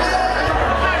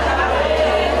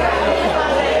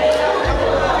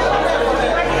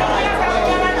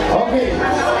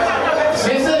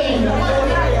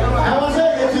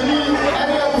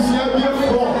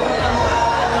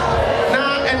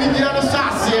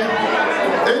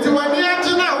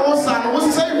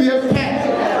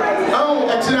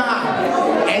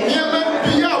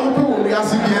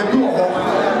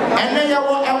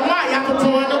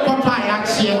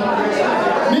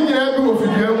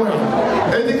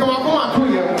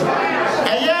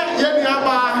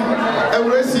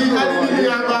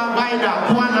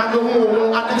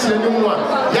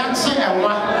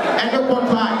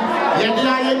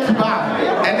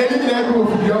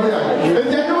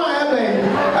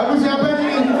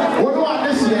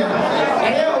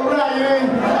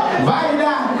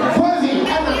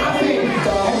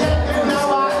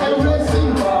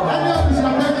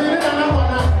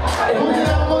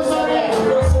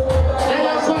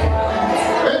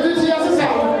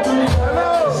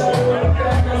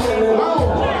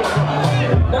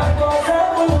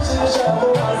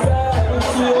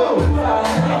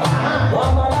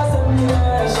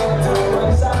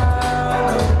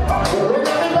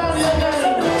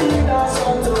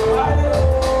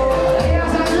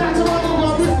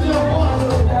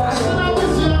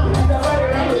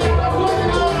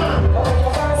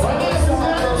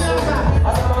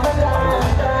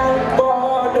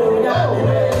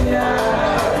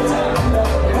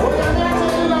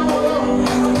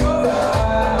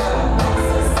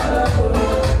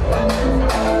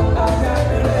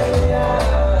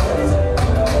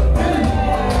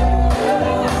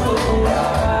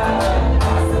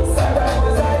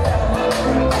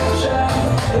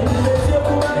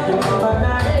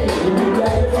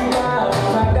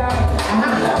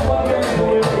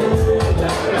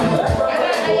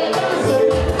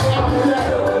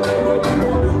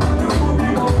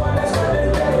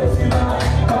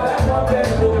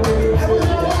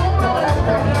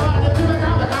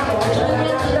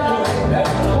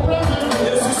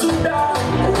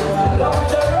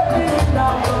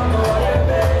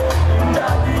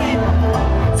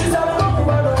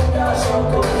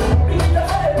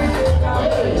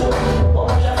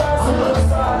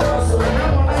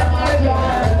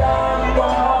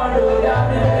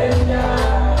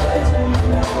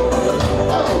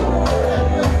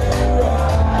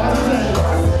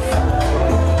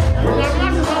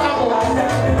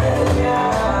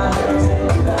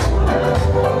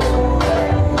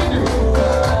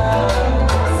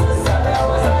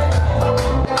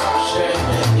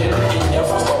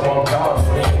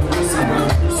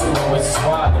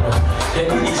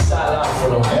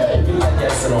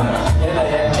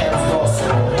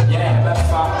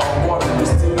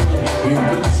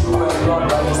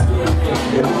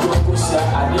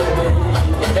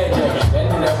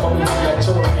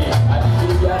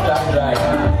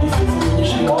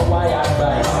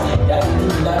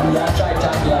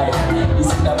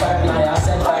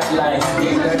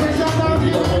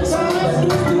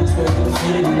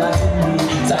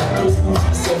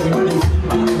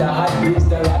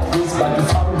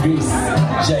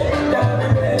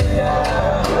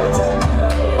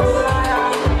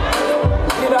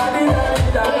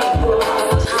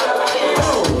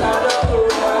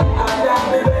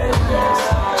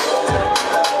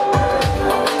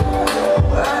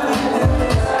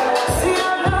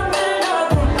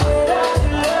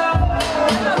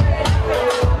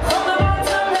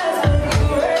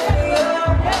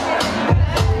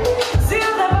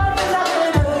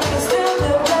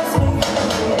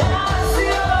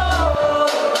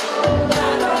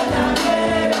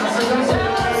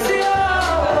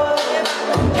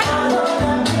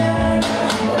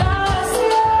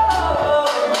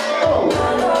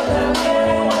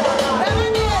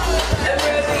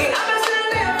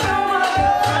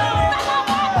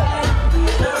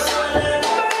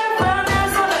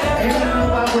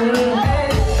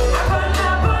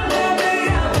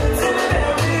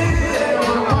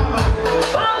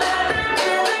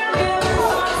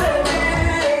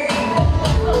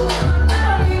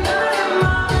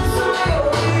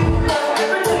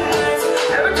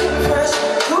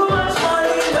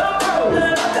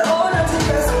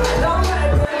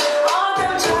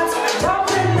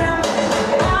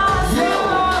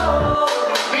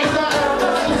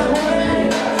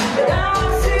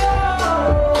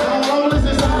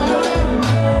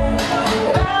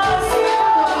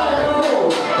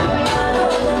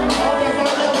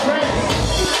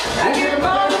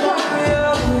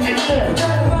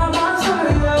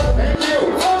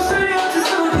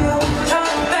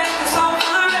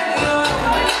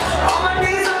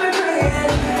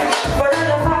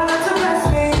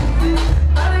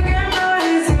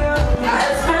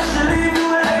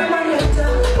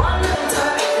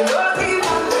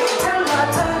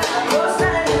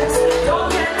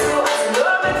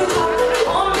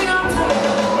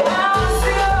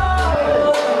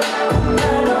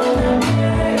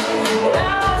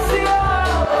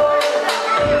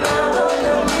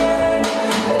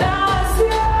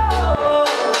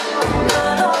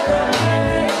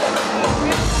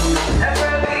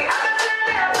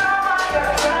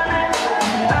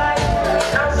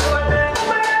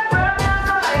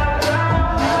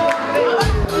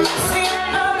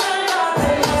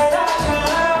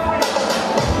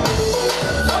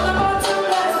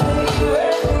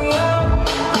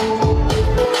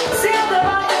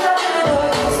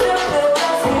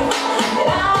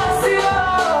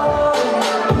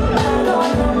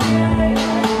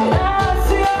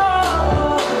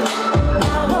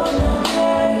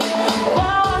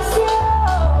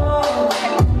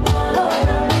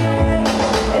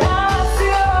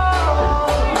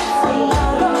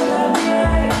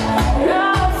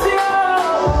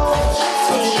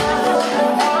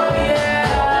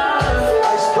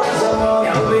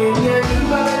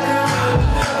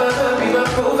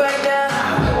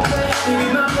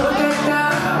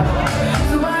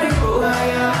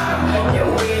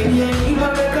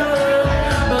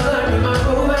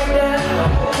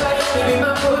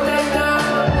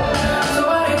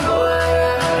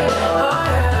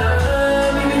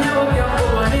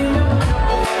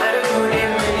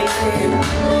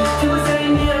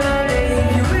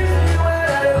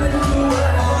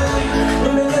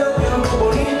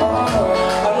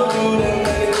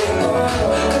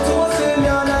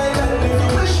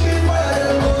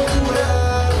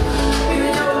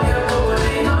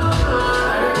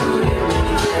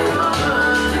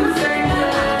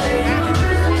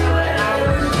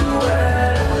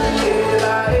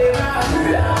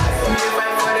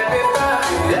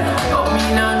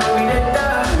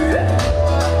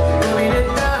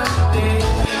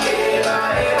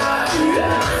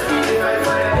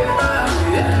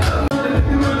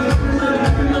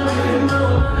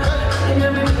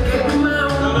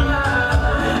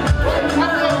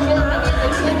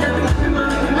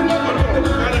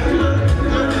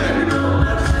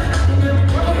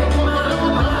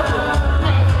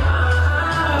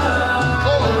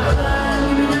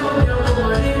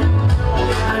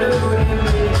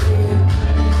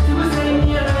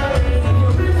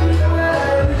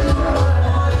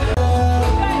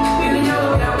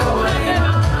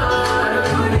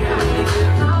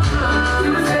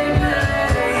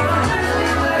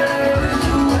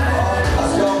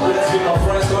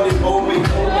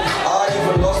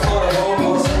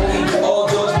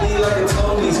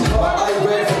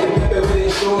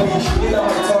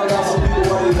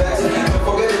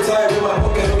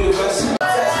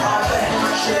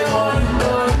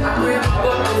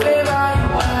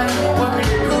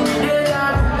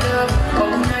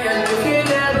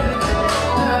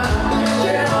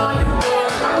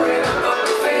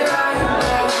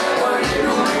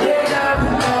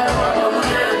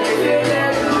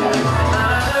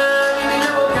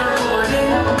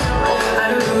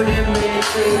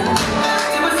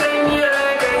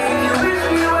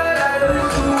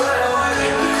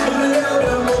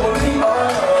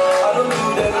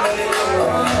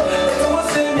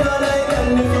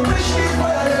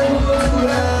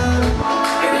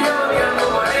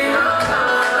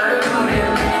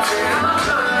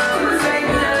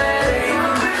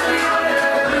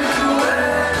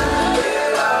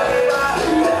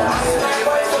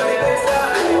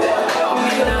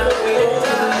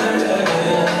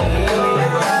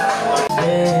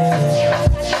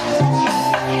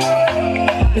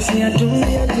 say, I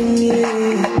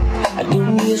do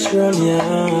me a strong,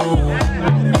 yeah.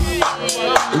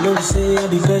 You know, they say I'll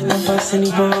be better than past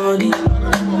anybody.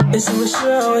 It's so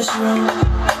sure,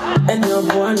 and you're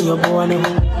born, no.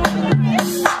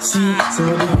 See, so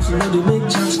they make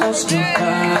chance us to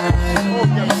cry.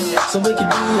 So make it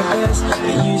do your best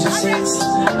and use your sense.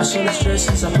 I show the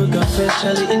stresses, I put confess,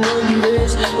 Charlie, and know the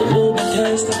race, and know the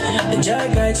test. And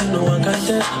Jack guy to no one can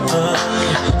test.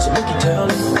 So make it tell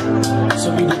me, so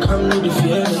we do come with the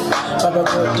feeling. Papa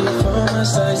got it for my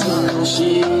size, so I'm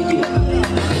shake it.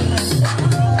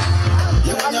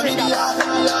 You want your media,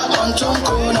 on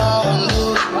Chonko now, on do.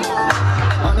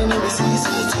 I'm in the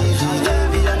CCTV,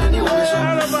 baby, and anywhere.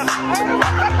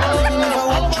 Even if I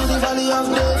walk through the valley of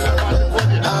death,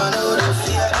 I know the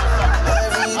fear.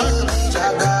 Every day, bitch, I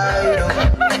guide.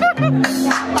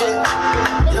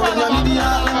 You want your media,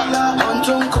 on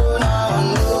Chonko now, on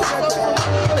do.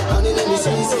 I'm in the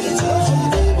CCTV,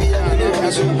 baby, and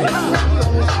anywhere.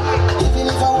 Even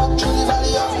if I walk through the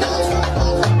valley of death,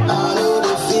 I know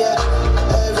the fear.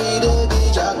 Every day,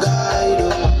 bitch, I guide.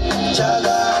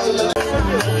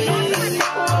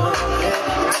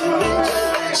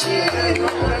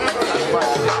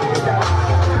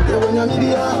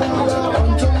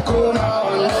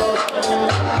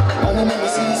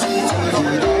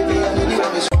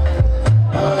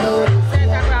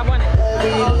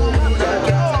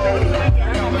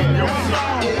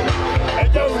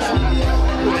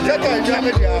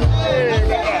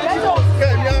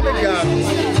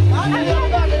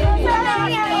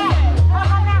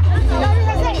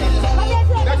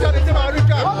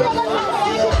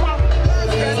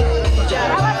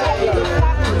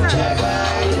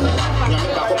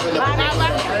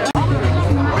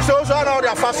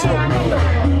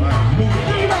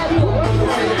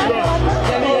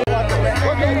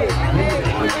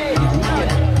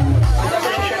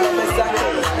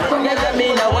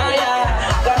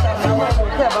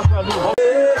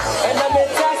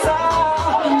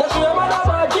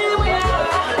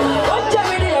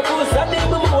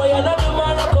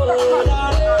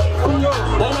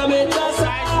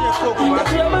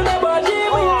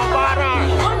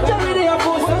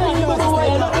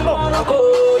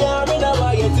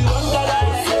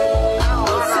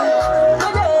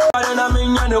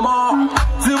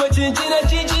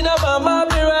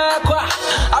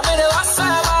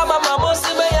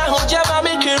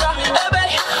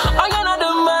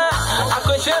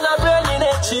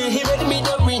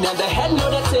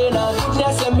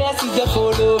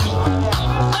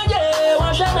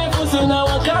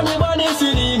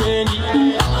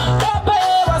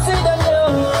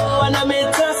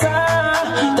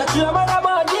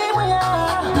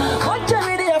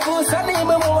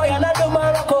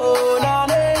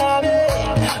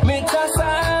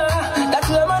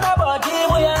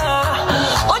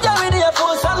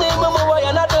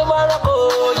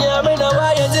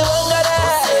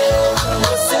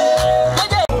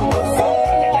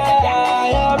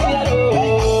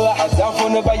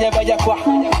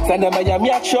 And I'm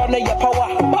a sure your power.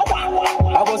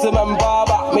 I was a man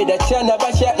barber, made a chain of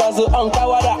a check as an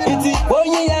uncawada. It's it, oh,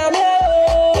 yeah,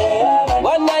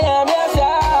 one night I'm here.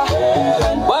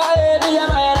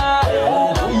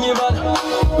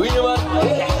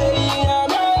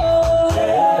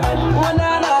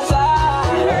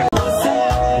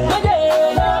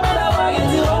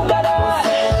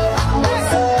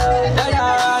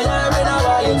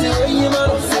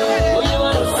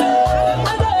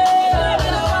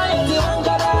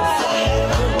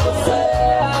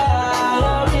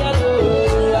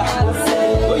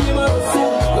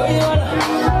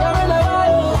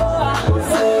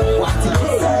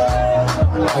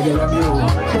 Why do you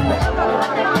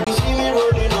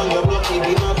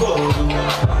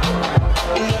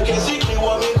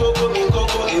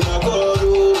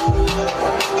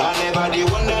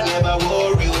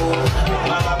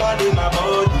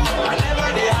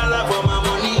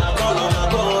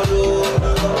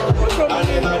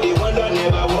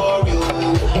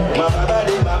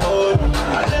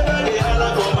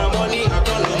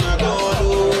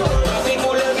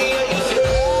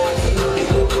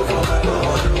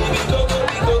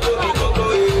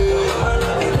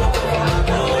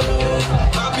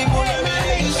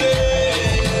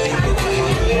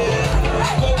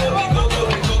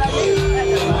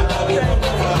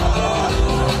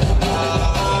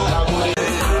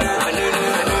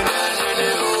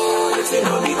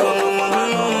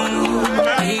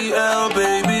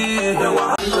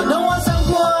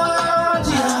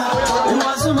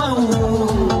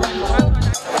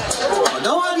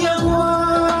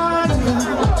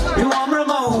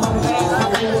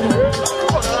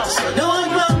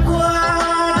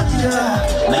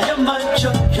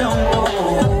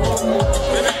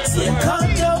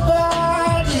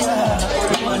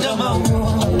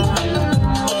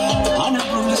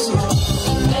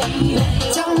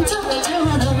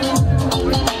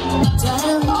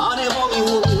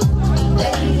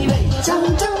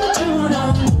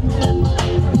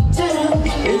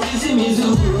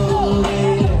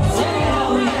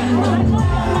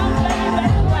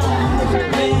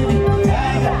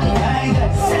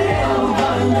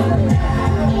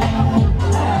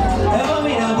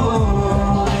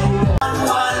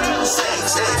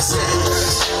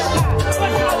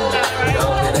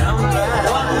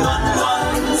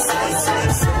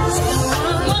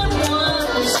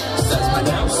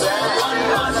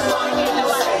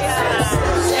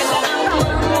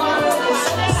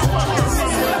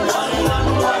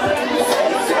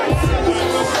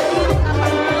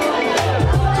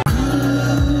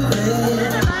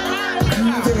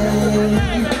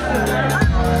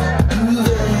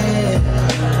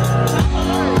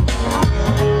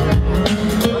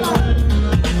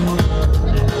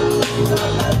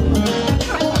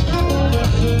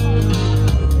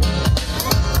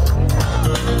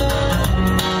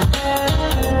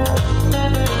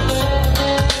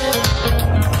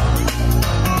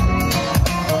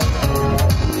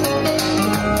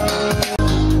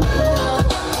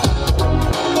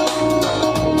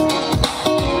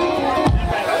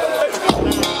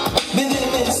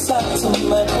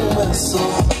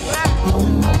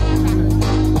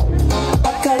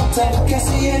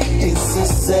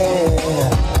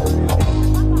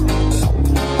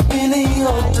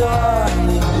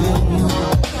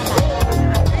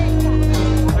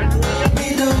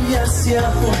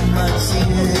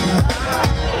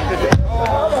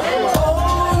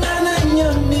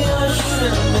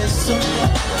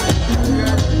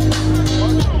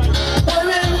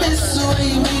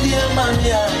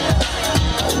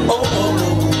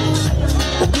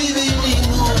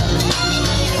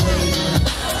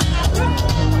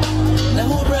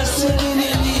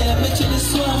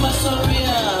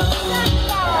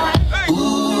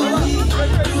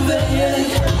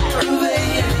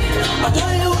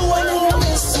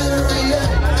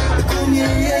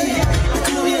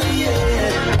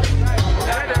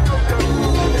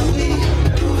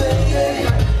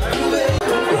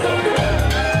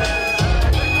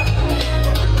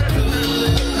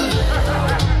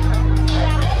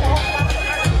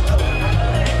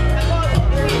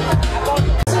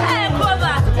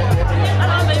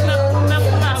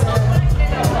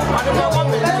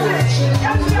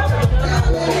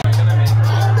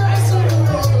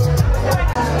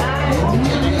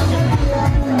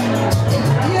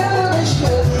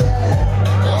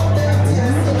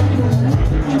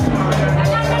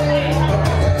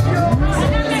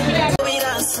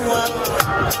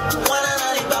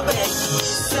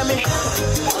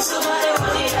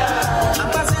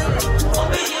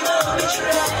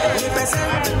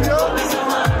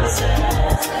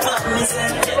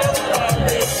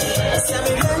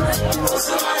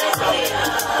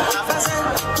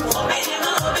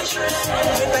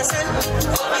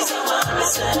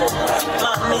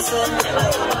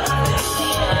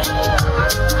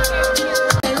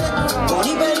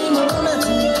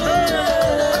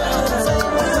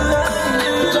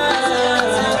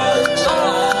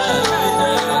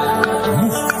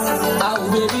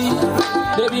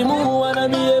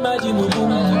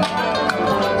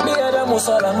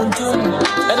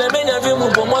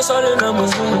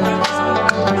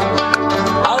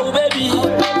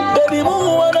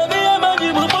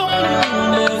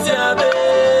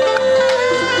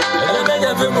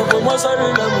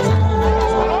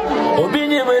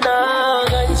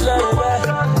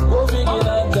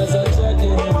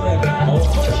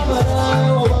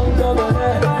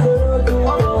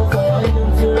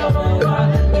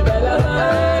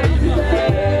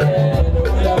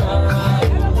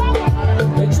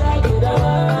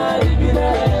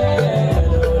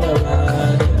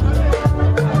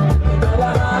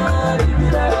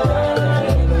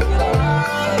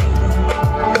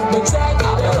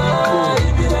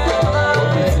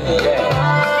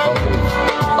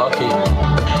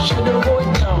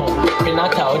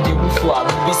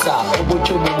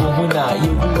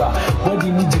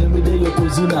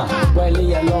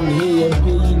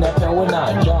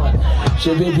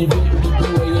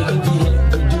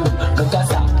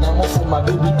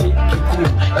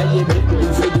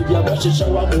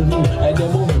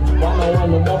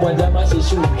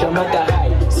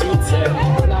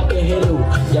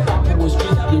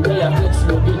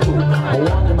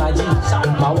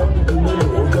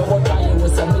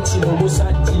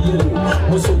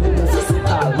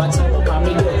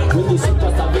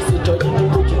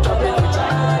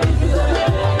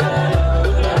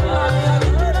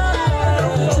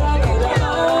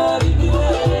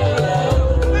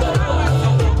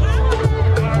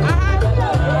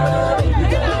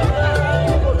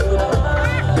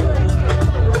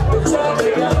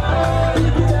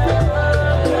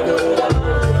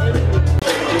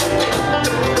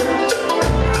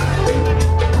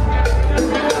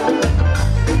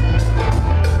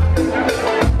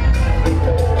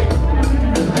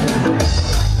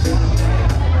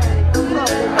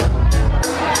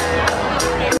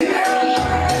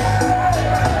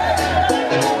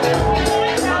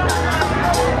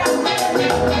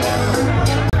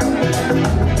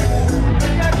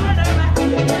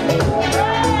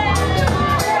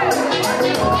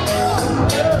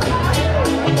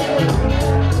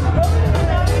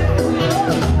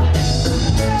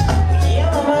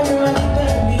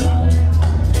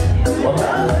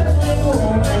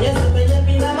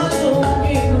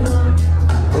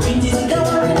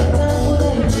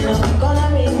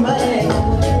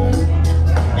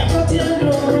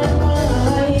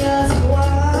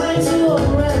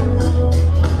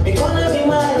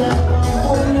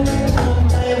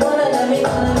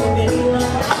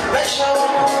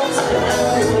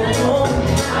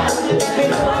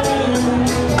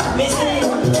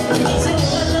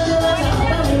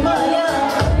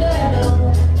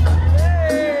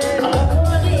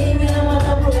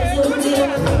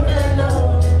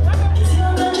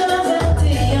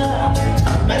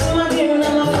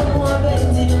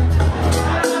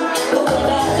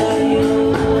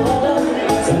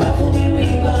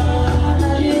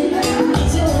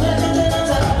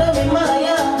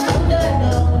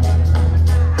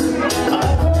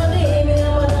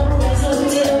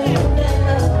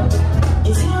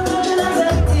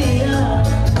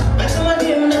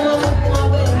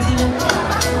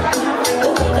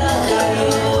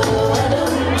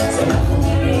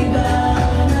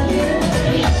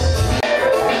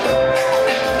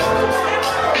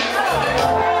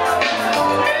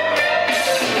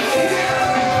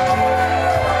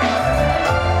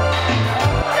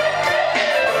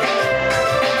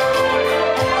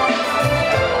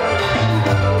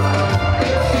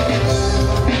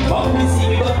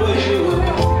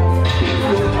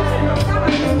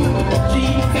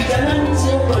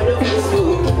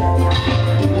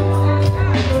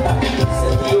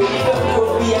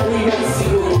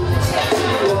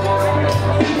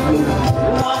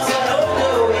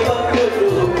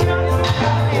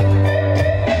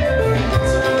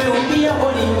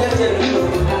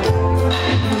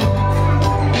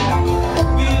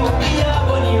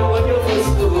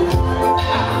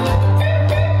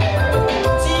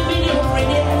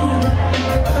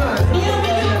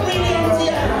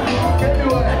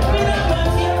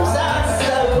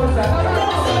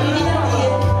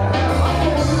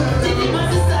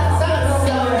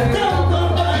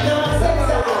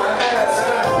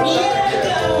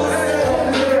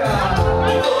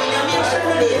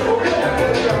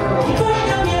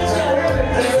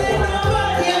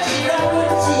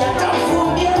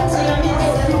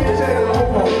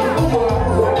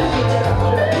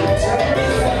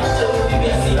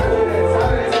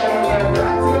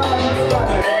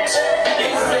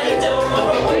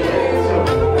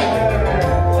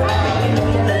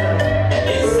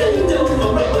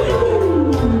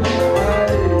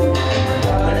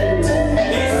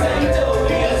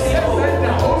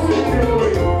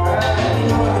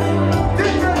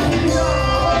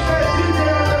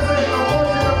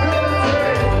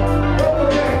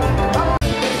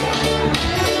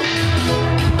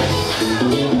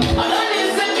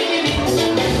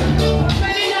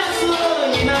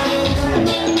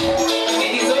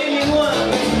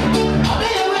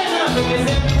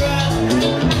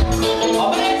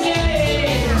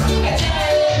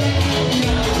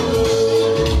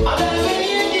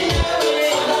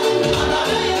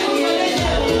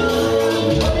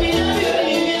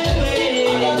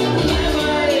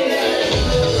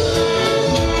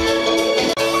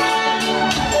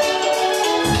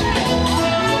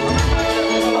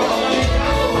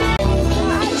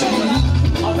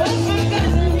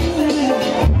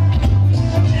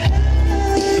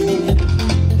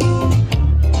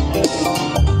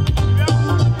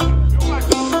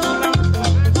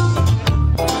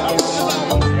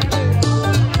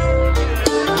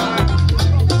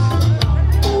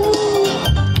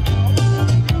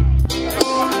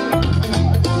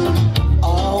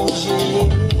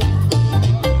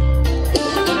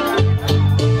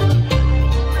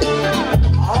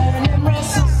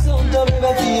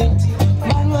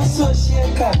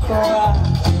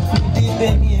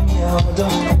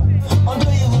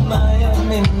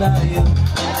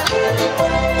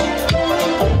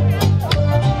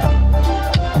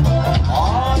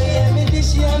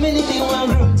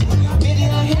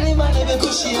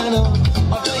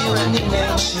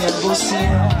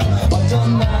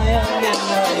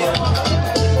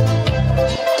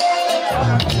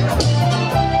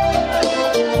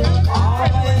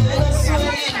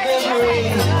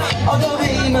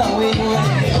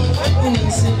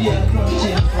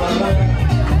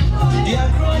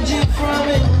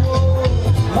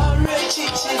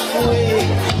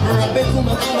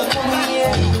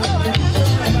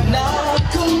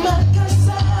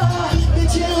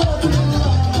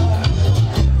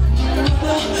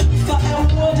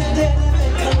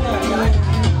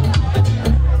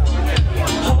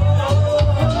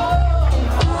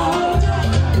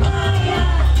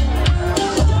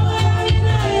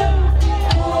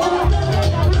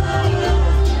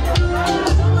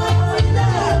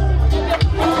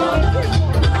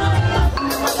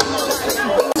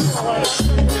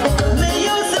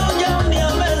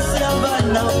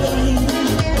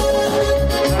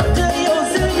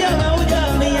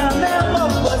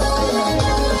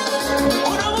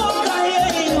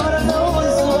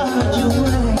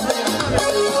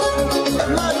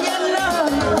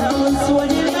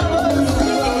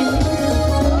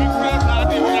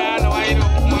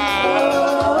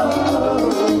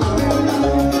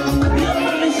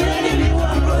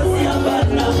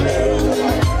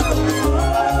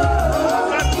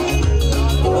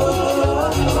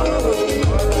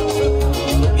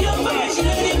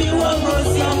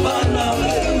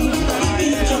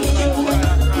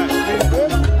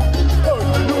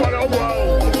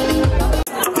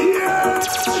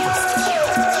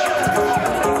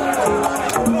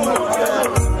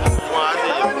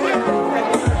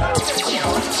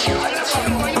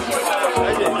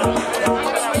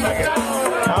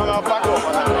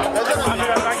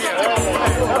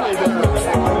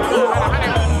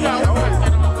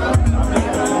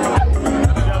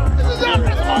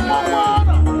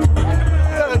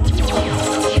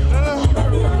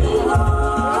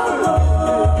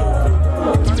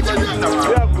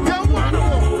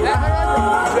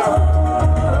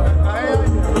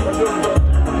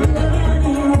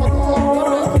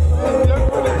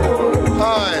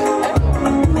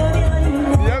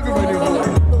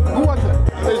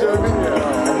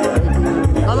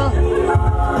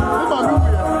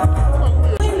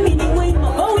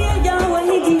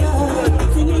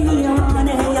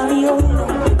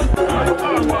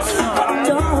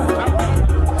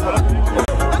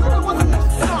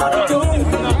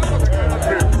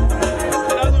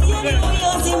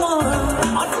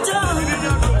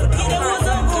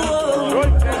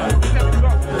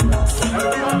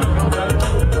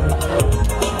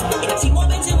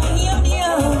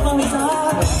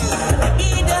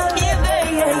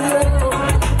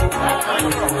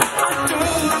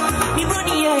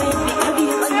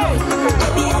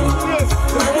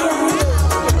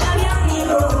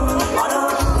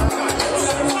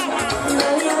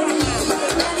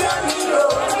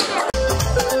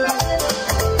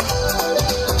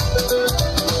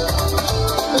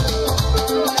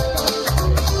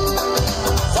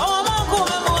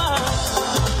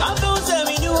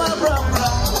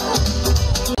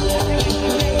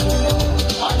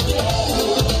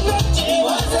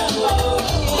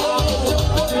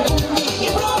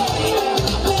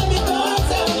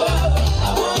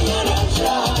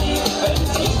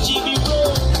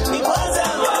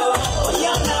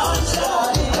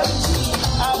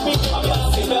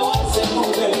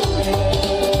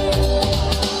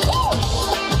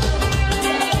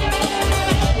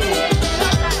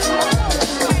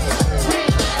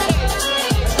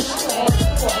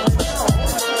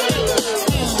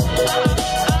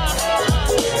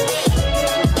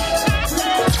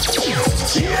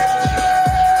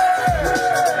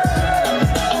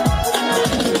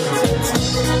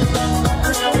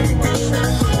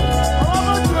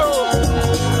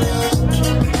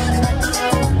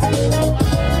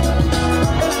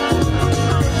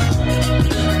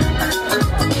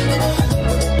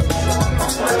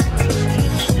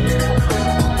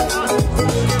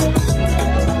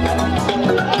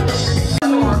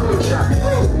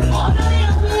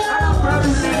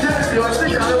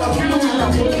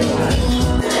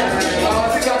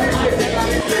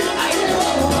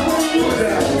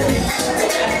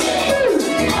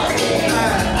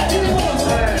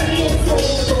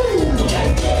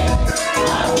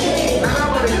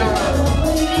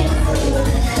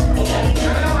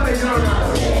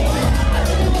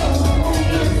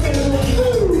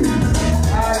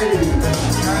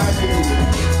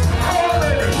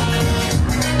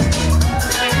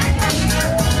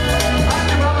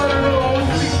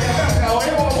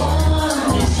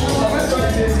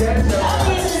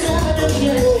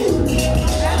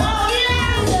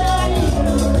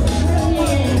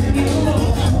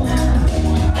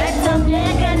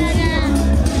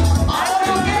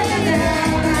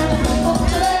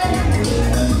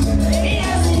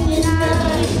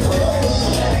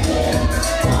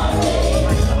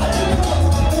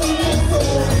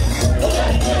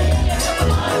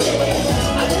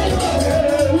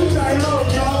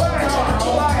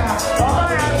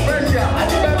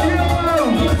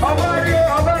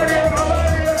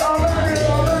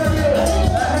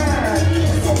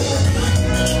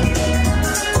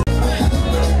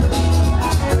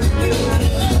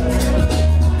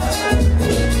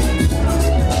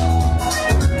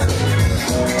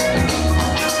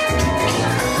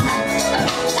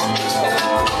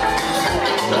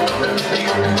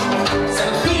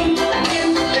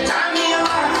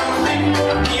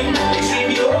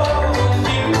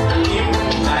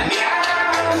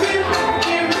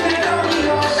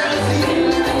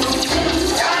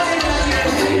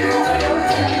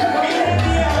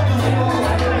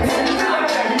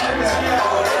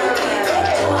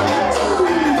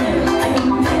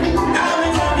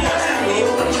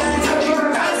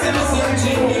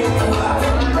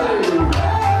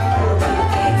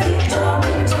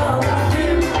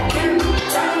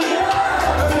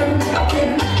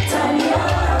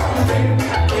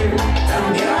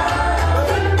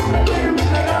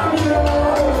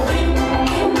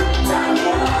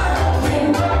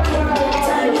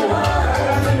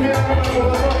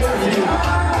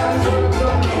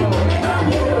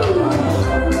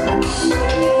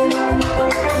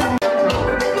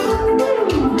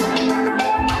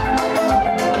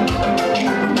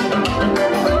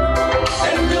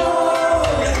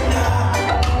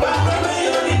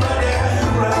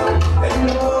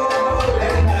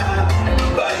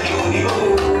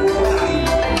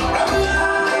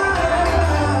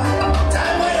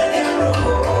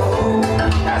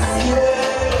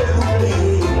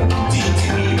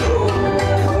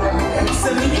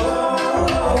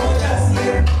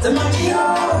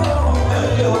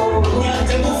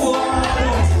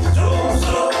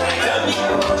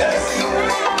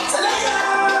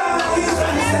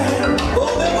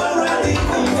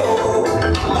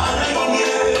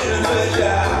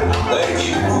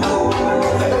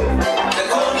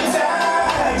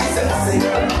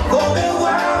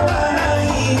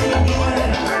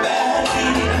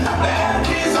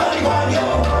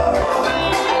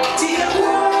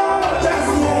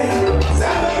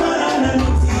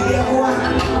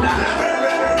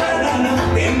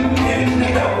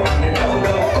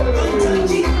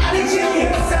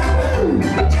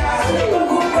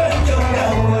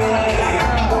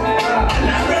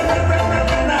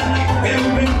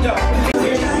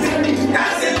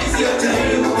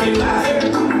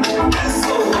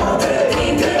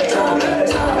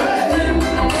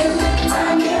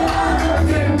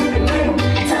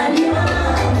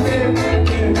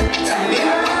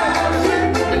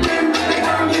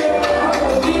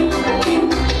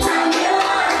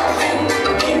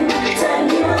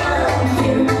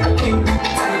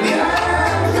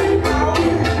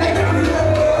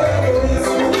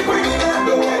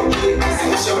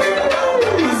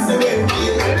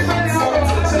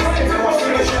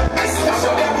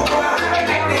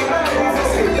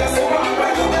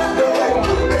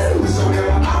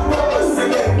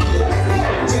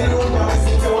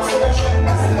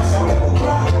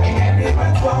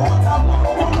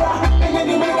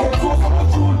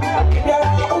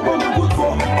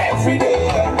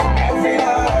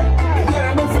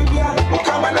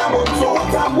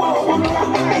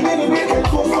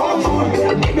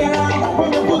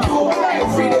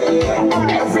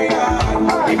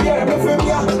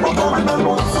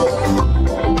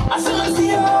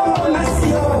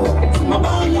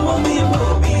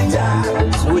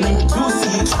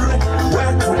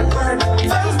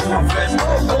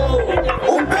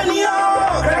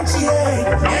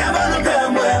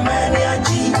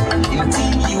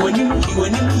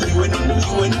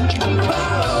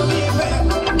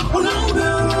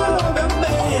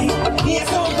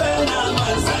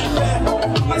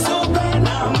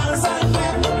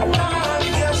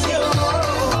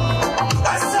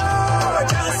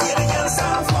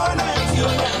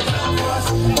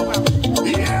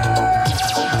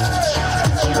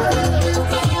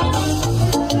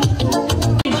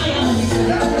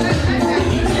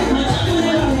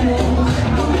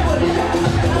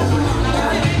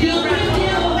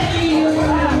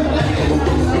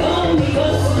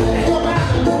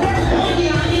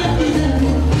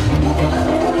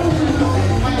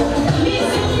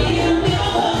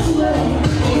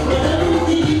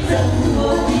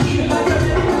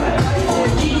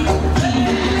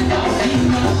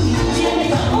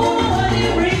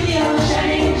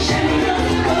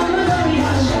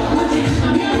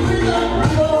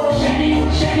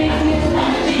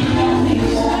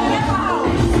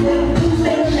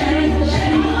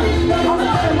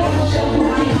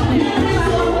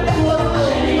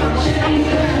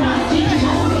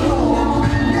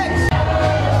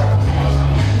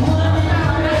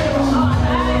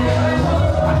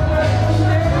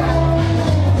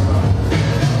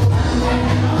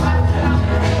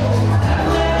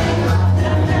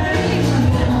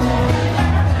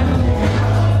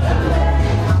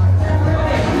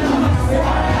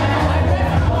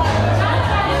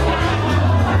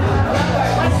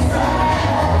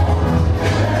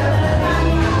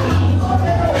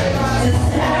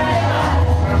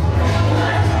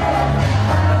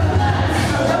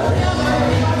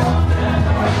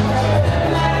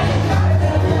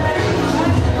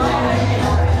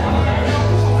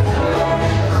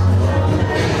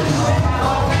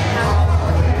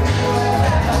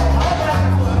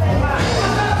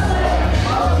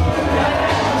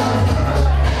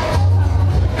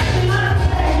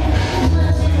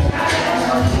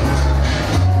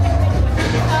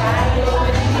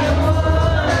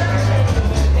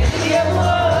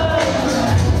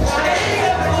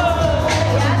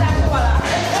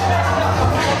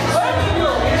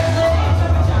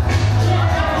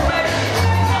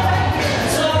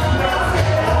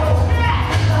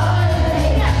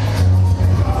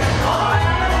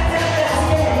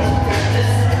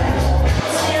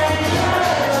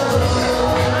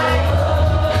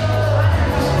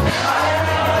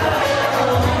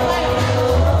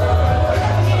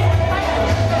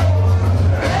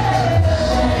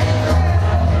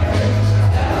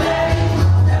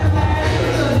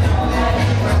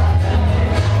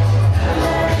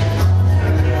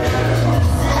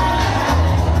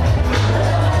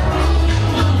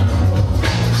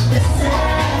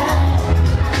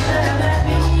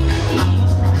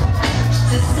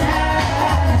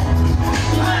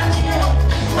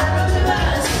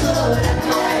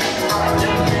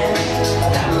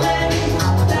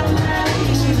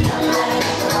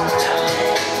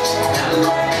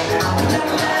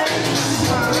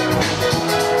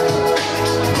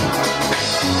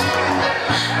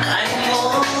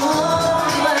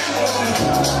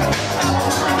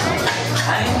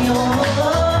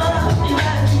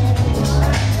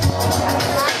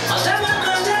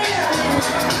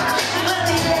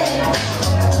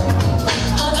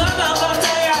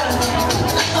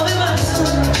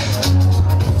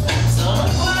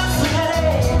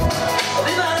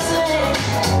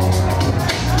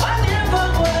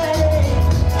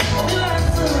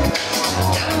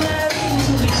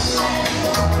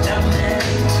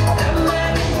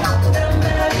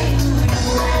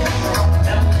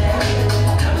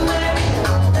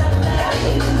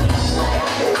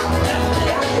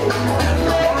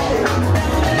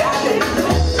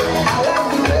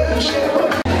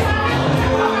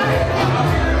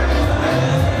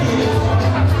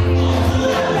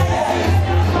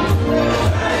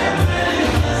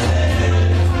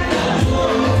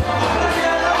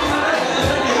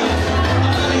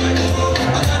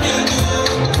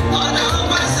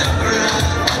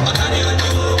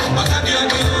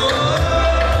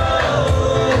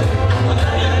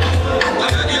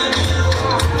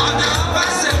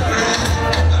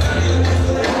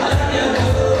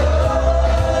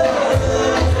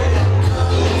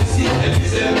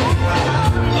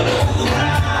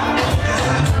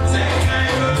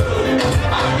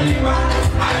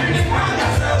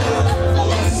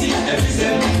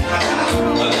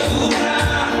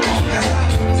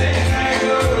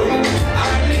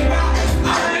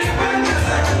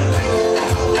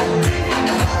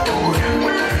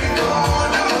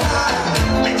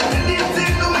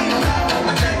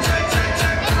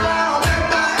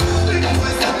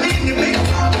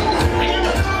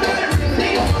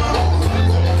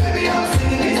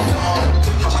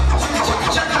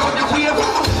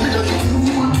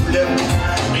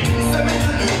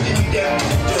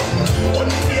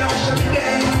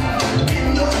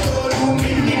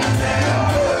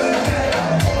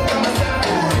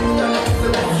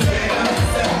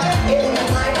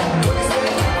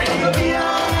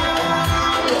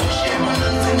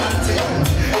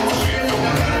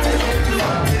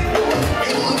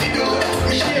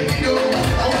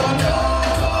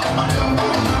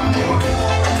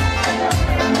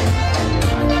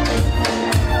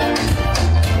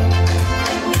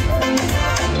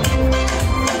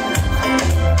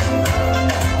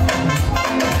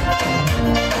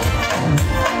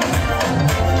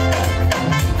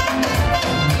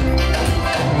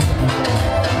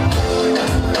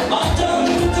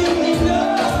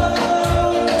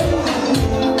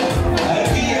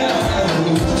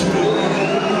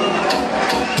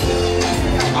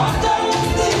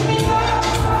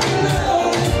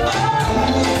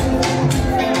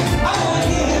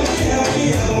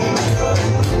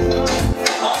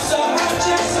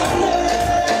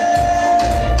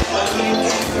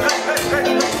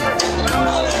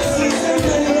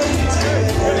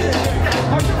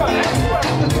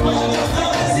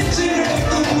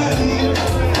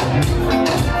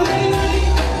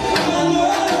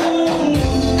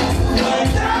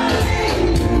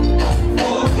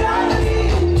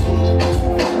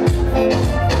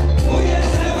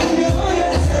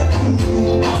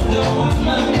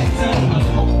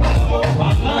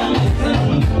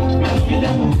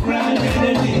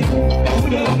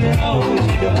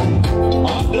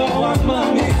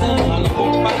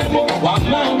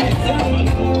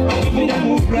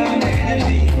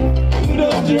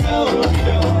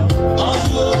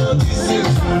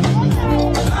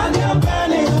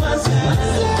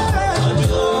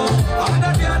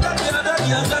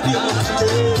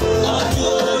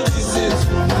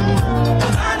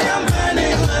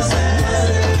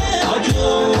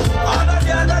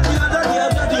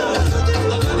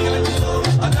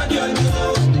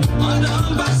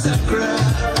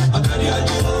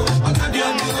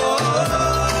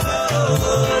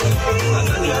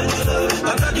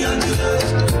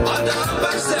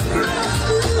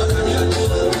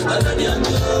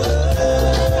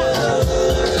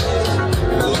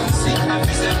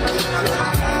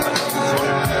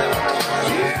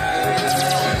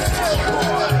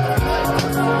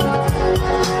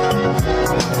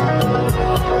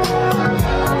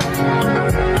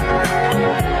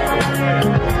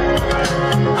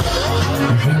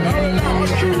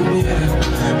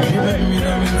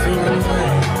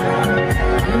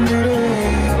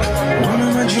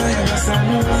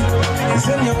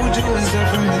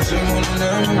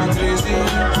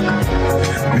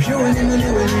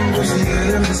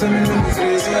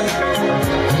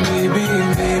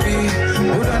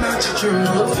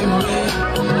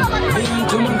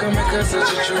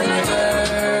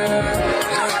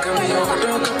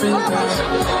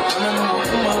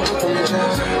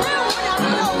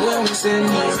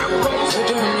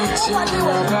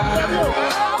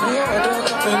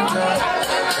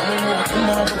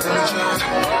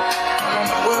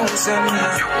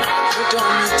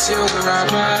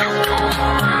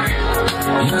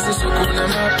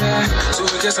So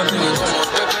we get something in common.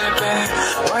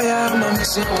 Why am I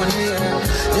missing one here?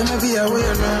 Never be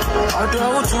aware now.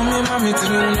 Although to me, mommy, to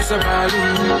me, it's a value.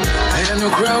 I am no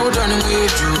crowd on the way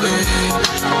to it.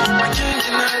 I can't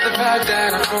deny the fact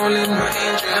that I'm falling. My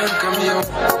angel, I'm coming up.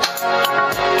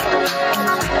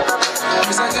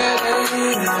 Cause I get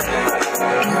it.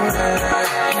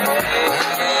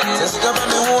 Just got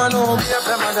me one who be up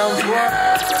at my down for.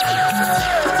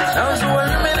 Now, so when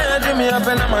you mean me up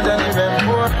and I'm a done even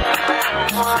for.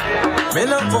 Me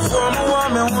not perform a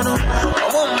woman, I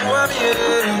won't be one here.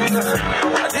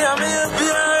 I dear me a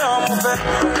beer, I'm a fat.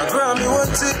 I grab me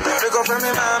what it, pick up from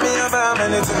me, mommy, about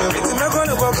me. It's not going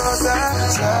to walk outside.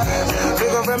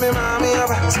 Pick up from me, mommy,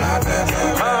 about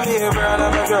mommy, brother,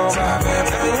 I'm a girl.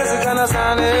 Yes, it's gonna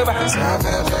stand it.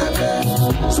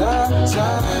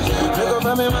 Pick up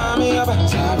from me, mommy, about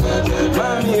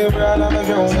mommy, brother, I'm a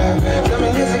girl.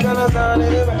 Yes, it's gonna stand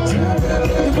it.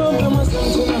 You come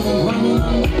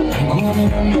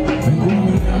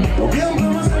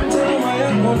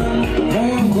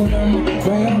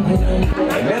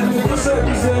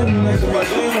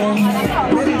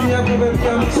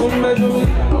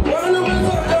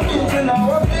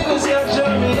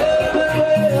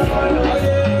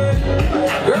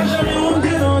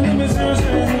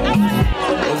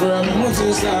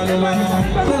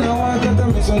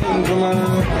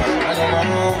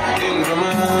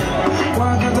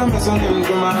my son to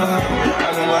me.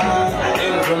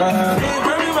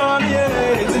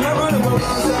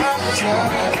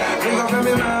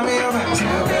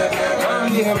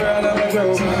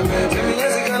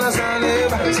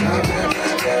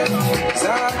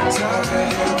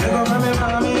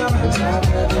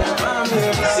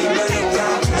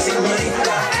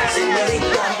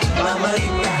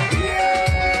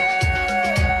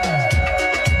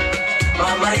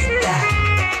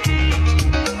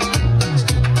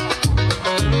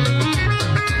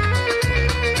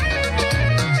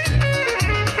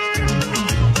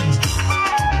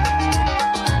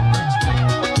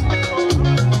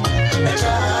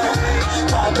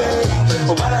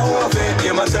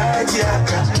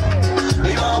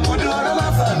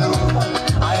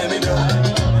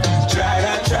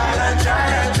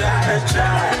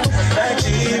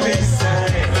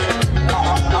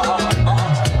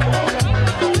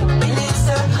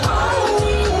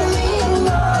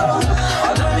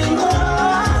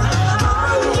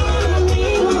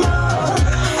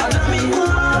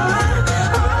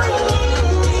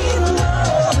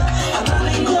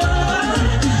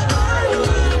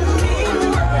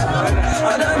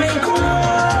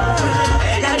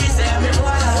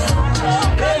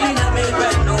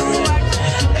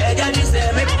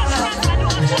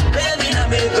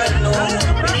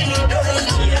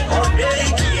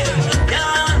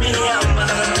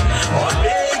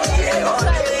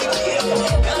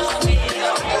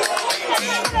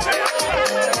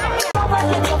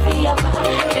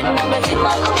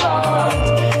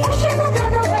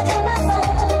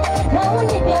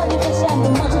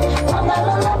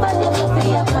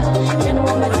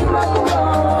 Now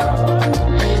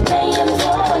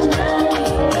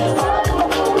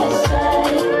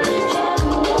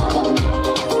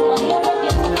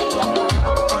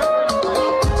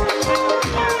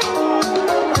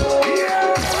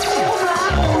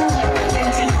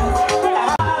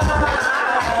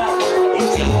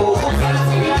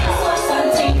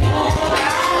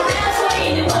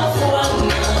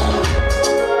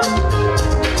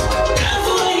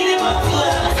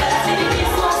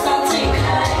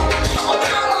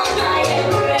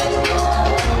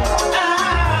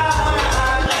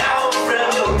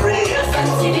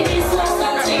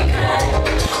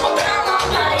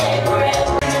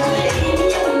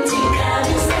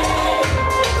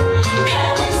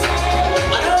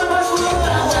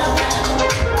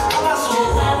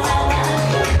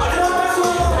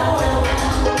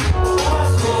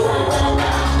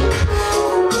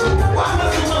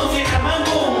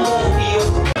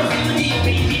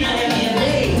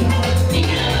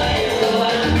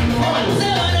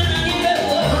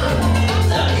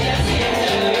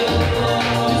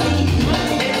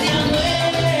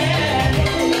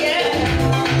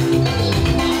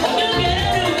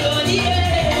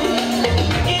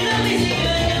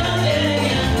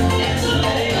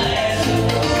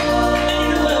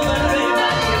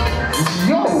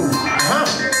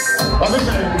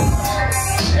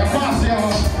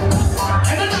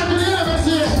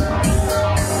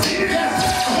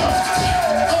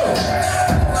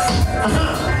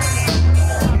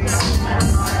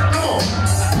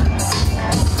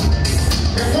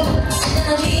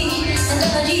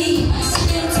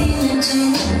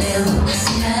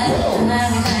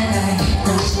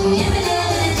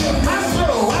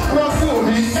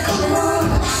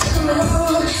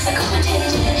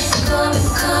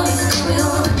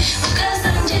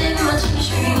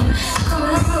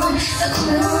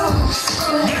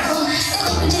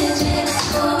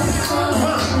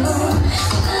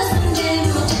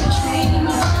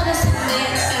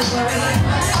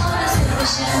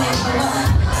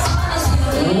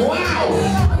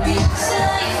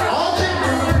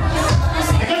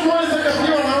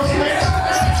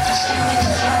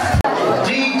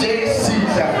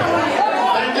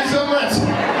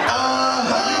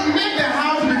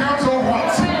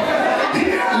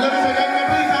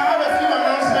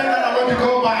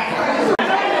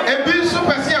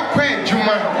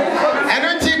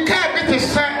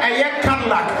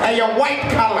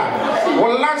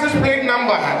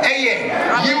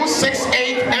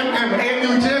U68mm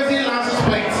New Jersey license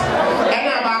plate. And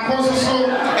about also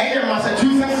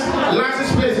Massachusetts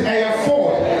license plate A4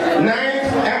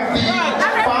 9FD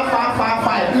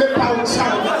 5555. Lip out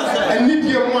child and need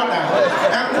your mother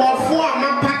and call for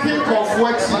my packing of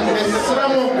what is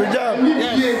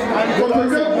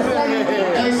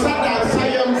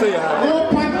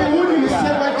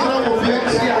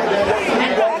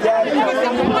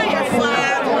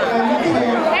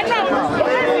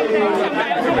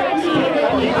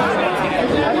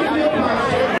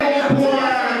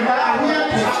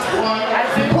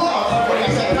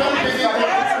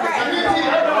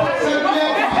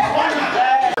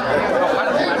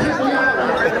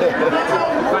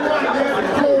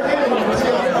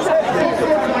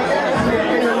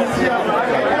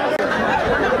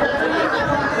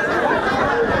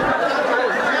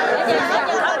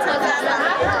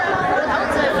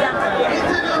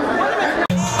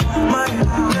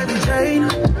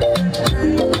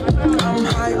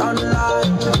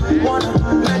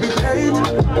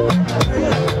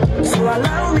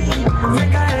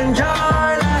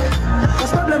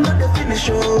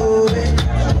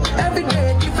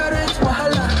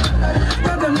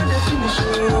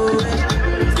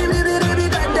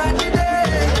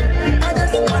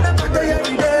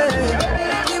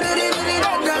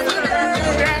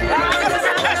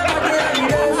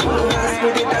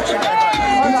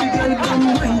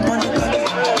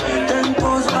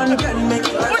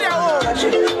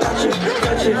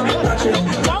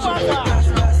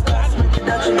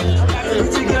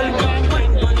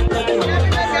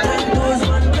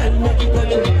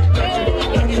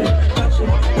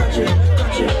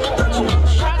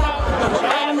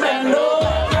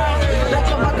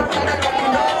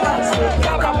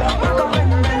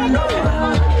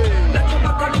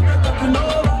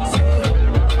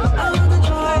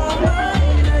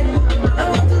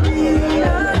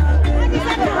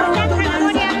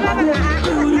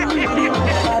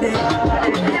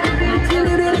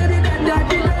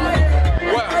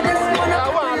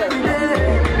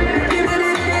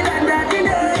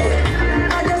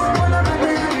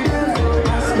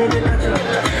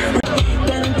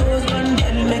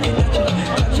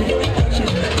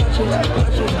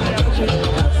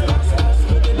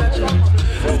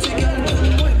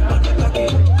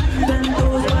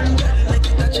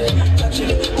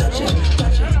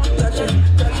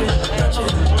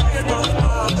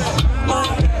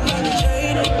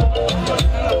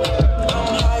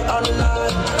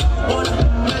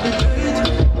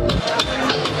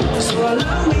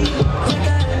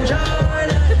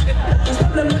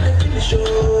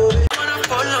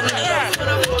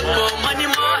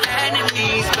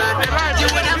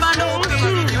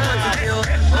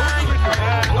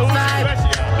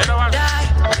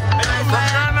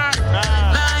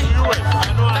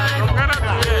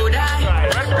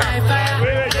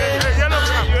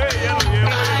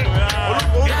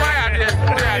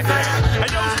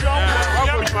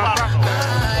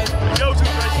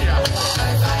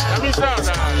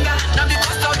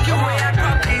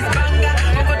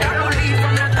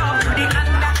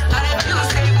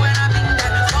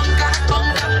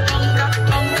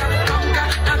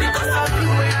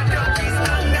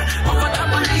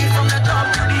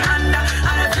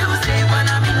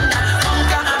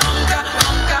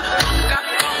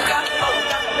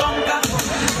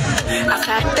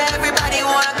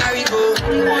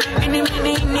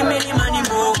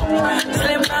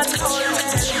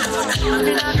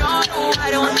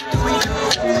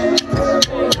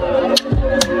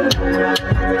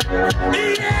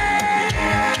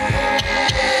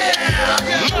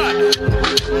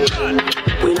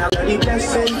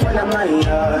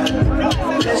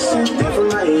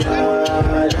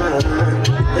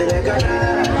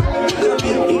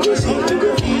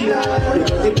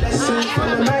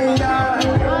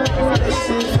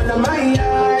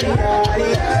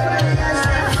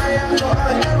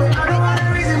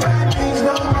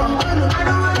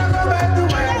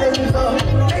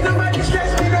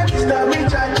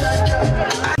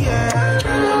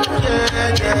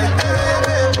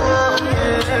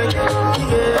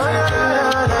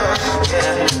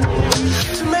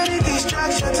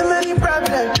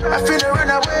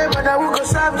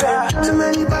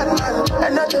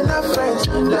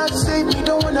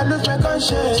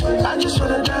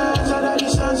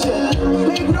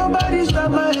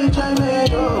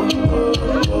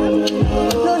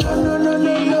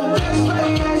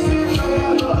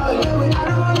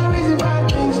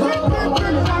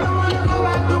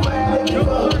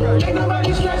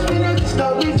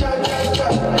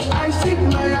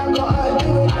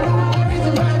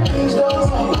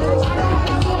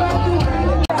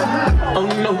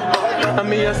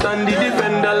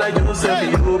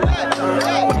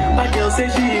say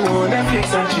she want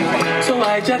Netflix and chill. So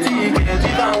I chatty get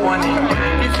even warning.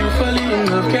 If you fall in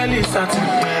love, Kelly satin.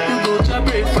 You go to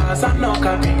breakfast, I'm not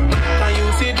capping. Can you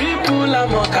see people, I'm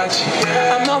not catching.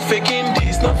 I'm not faking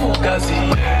this, not fugazi.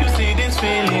 You see these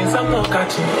feelings, I'm not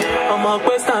catching. I'm a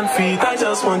quest and feet, I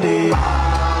just want it.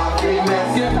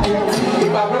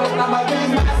 If I broke, I'm a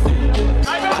business.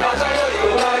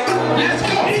 Let's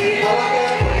go.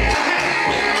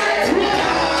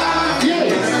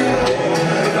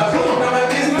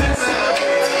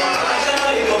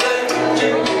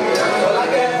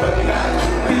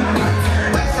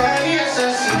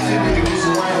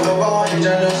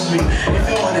 Jealous me. If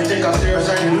you want to take us serious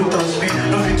and you look on speed,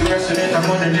 don't need to resonate, I'm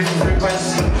on a different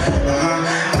frequency.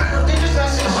 I don't think this is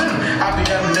I'll be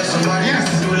having just somebody else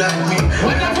to do like me.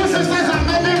 When the process says I'm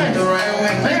not doing it the right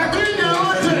way, they are doing their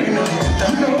own thing. You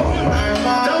know, I'm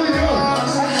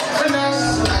lost.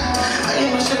 Finesse. I ain't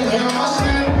no shit, you're my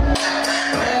skin.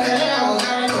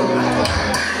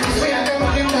 If we had them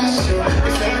money past you,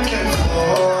 if they can't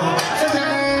fall.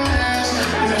 Finesse.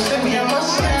 You know, shit, you're my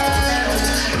skin.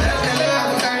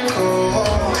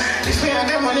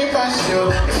 If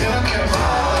you don't care for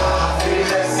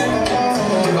happiness,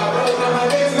 if I broke my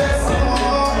business, I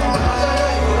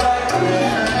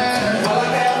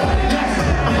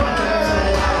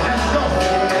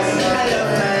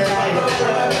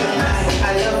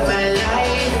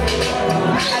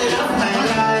love my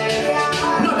life.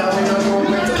 No, that we don't know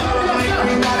where tomorrow might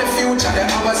bring out the future, the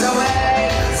hours away.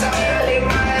 So me, I live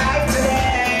my life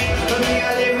today. For me, I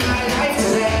live my life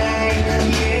today.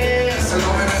 Yeah, so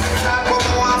long as I talk what I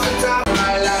want to talk.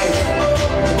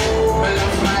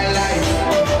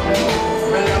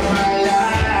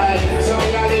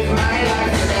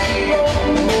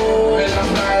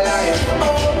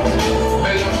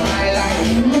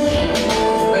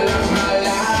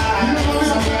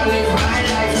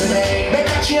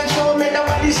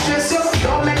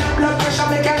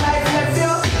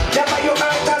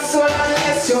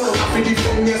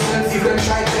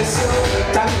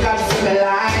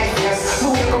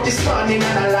 Morning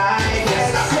and alive,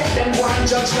 yes. Let them go and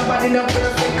judge nobody no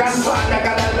perfect and Father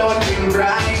God alone bring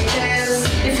brightness.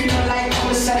 If you don't like how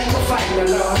we say, go find the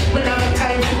Lord. We don't have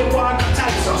time for the war, no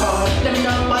time so hard. Them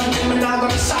not man, them not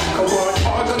gonna psycho war.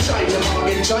 All go try them all,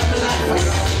 enjoy my life.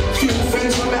 Few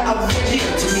friends when I have been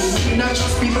here to me. You not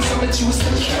trust people, so I choose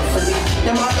them carefully.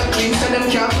 Them other clean, so them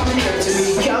can't come here to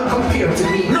me. Can't compare to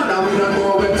me. None of we don't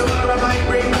know when tomorrow might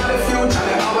bring out the future.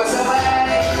 The hours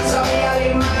away. So me, I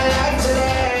live my life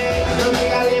today.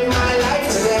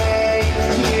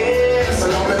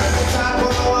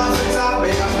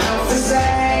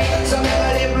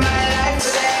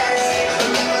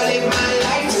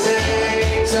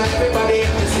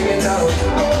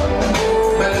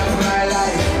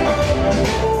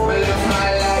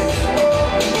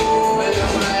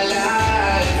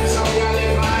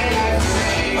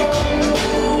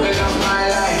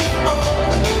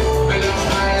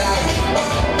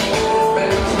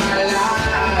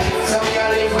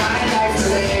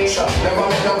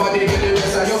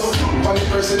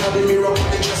 Person of the mirror, put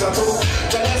the dress at all.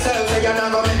 Tell yourself that you're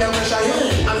not gonna make them pressure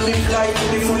you. And live life to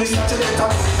the fullest to the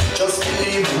top. Just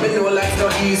believe me, know life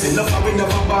not easy. Enough of we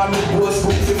never born with both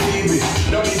spoon to feed me.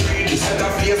 Not be greedy, set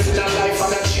a pace in a life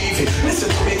and achieve it.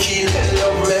 Listen to me, key, let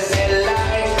love me,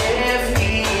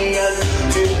 L-I-F-E,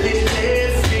 until it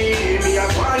left me. Me a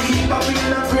go and keep up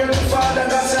in a prayer to Father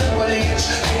God said, well,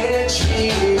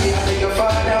 H-me. Me a beg your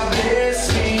Father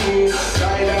bless me,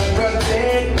 guide and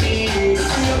protect me.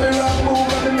 Every wrong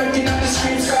move I've been making on the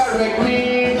streets, correct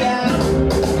me down.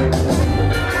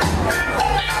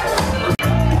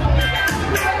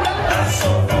 I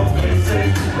saw folks say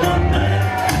one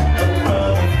man, a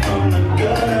brother from the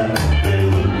gutter. They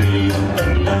would be up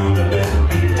and down the bed.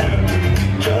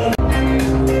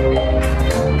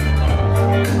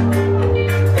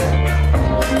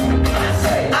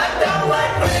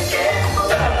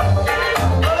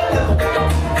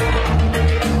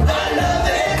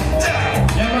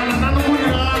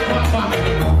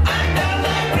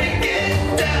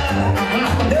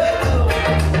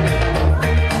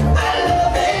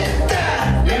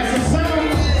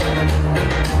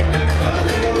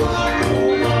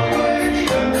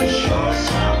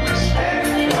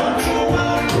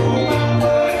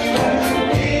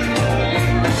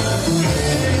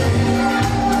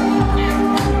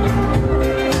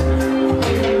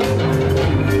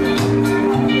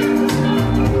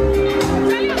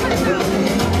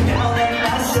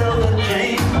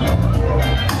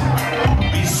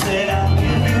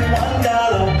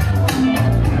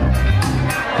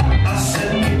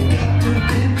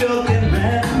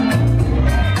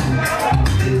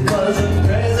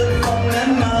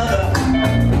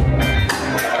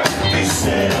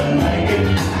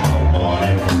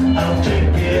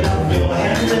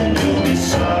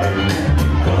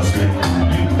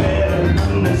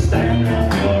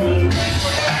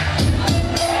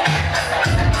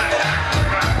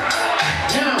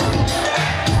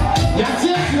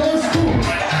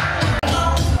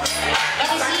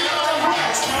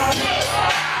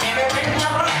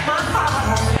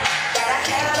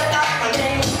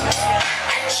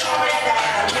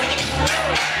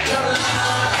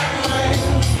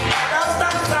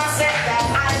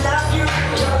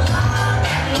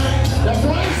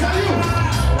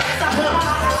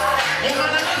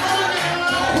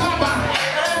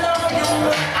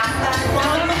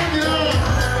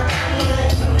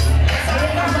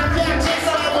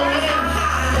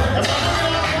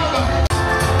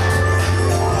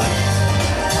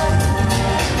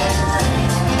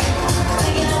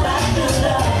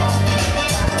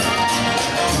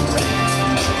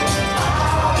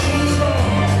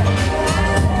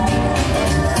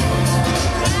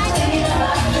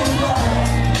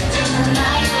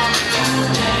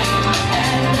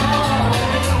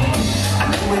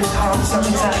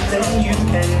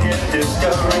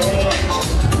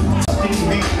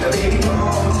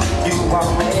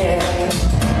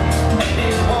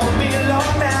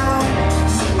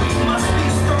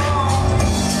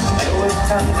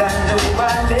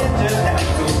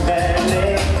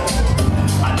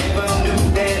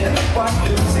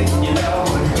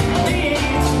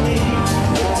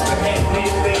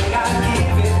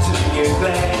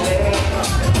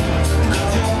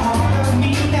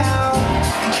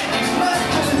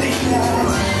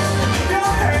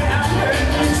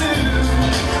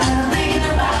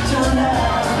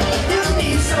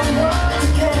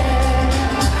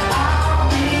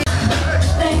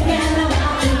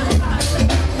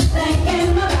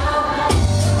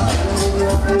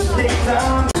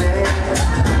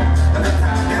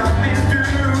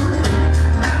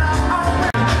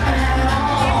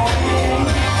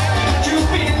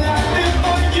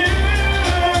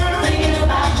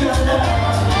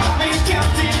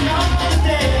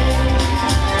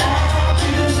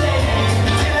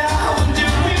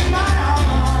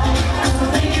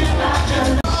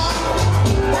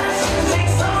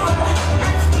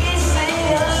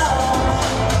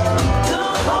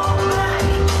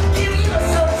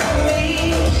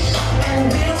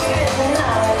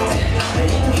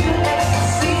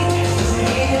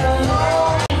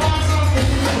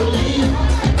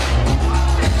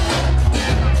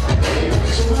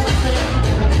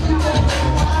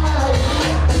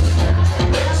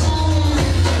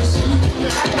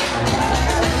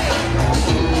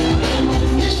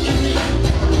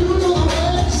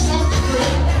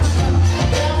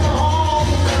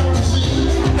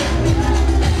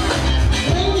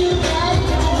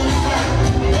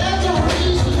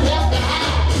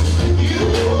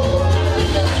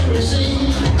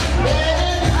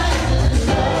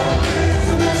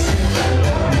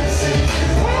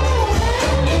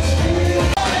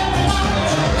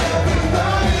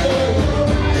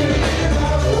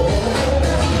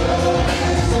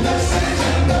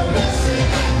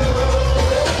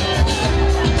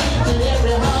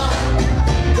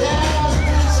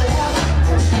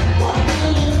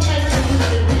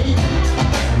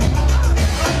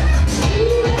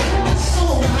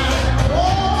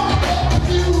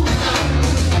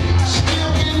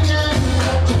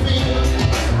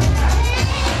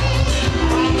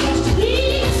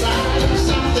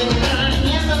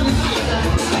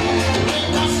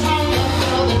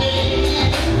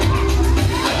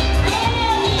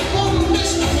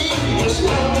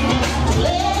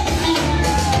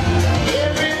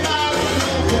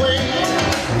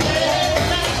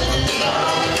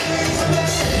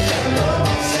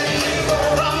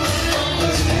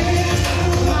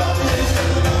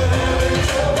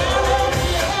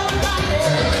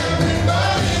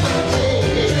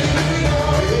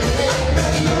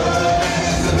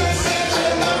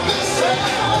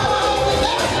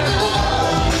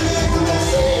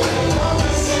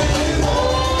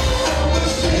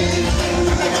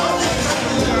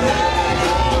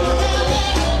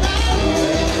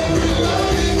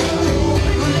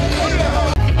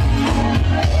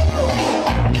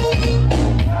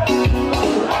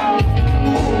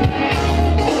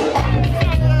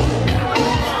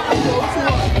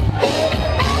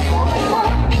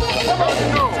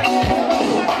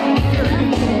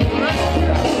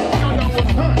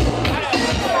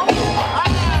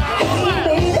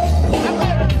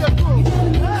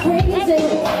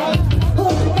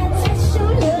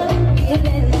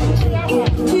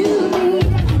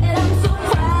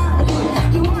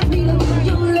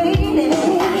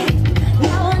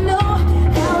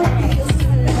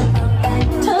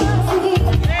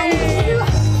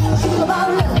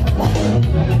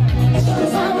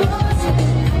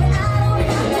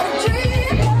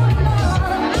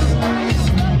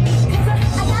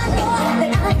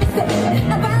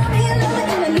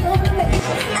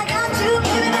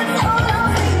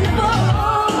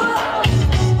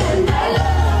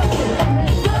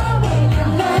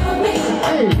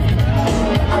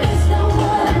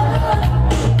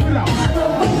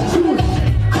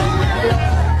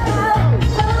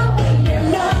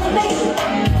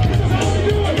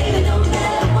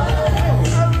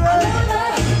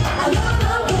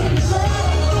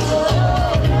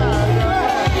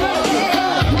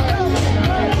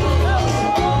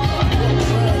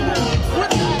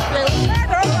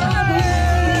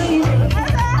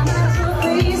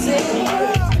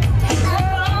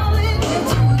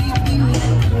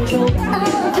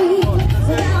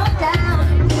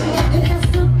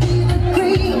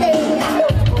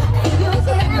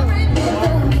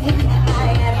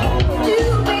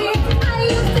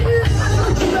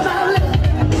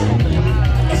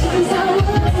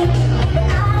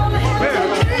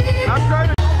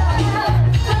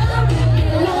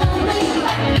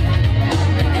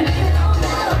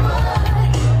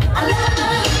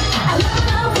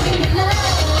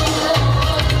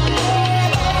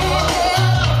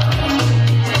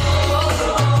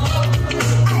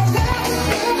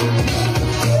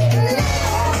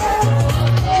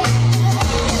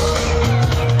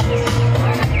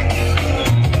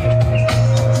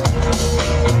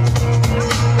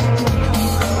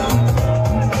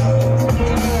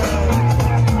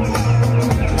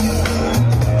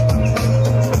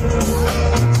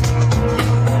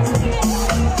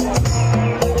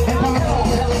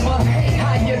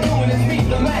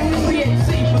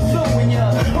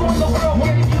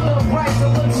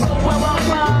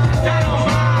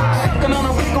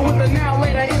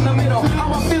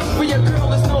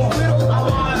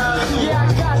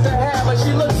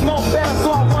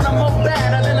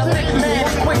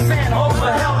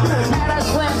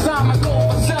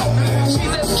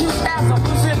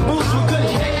 Expensive boots with good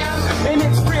hair, and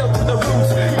it's real to the roots.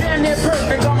 Man, they're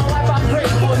perfect. All my life I'm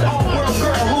grateful. An all-world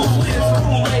girl who's with his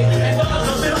Kool-Aid. And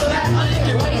does a bit of that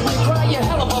onion weight. We cry you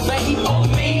hell of a baby. Oh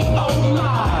me, oh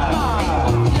my.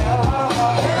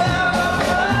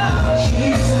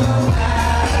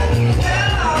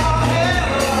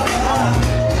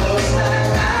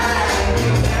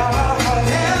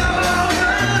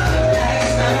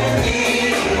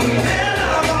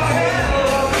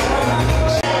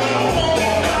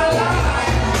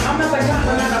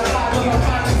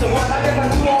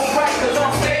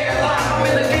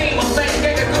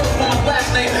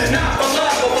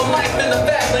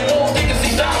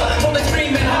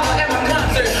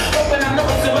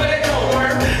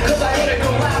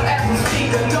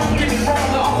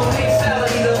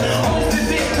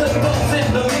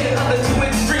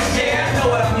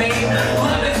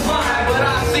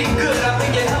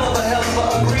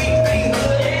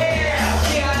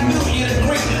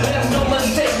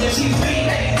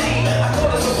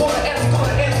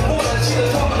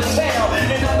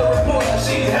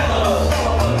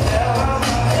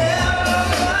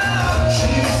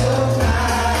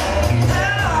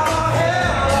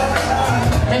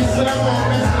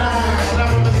 It's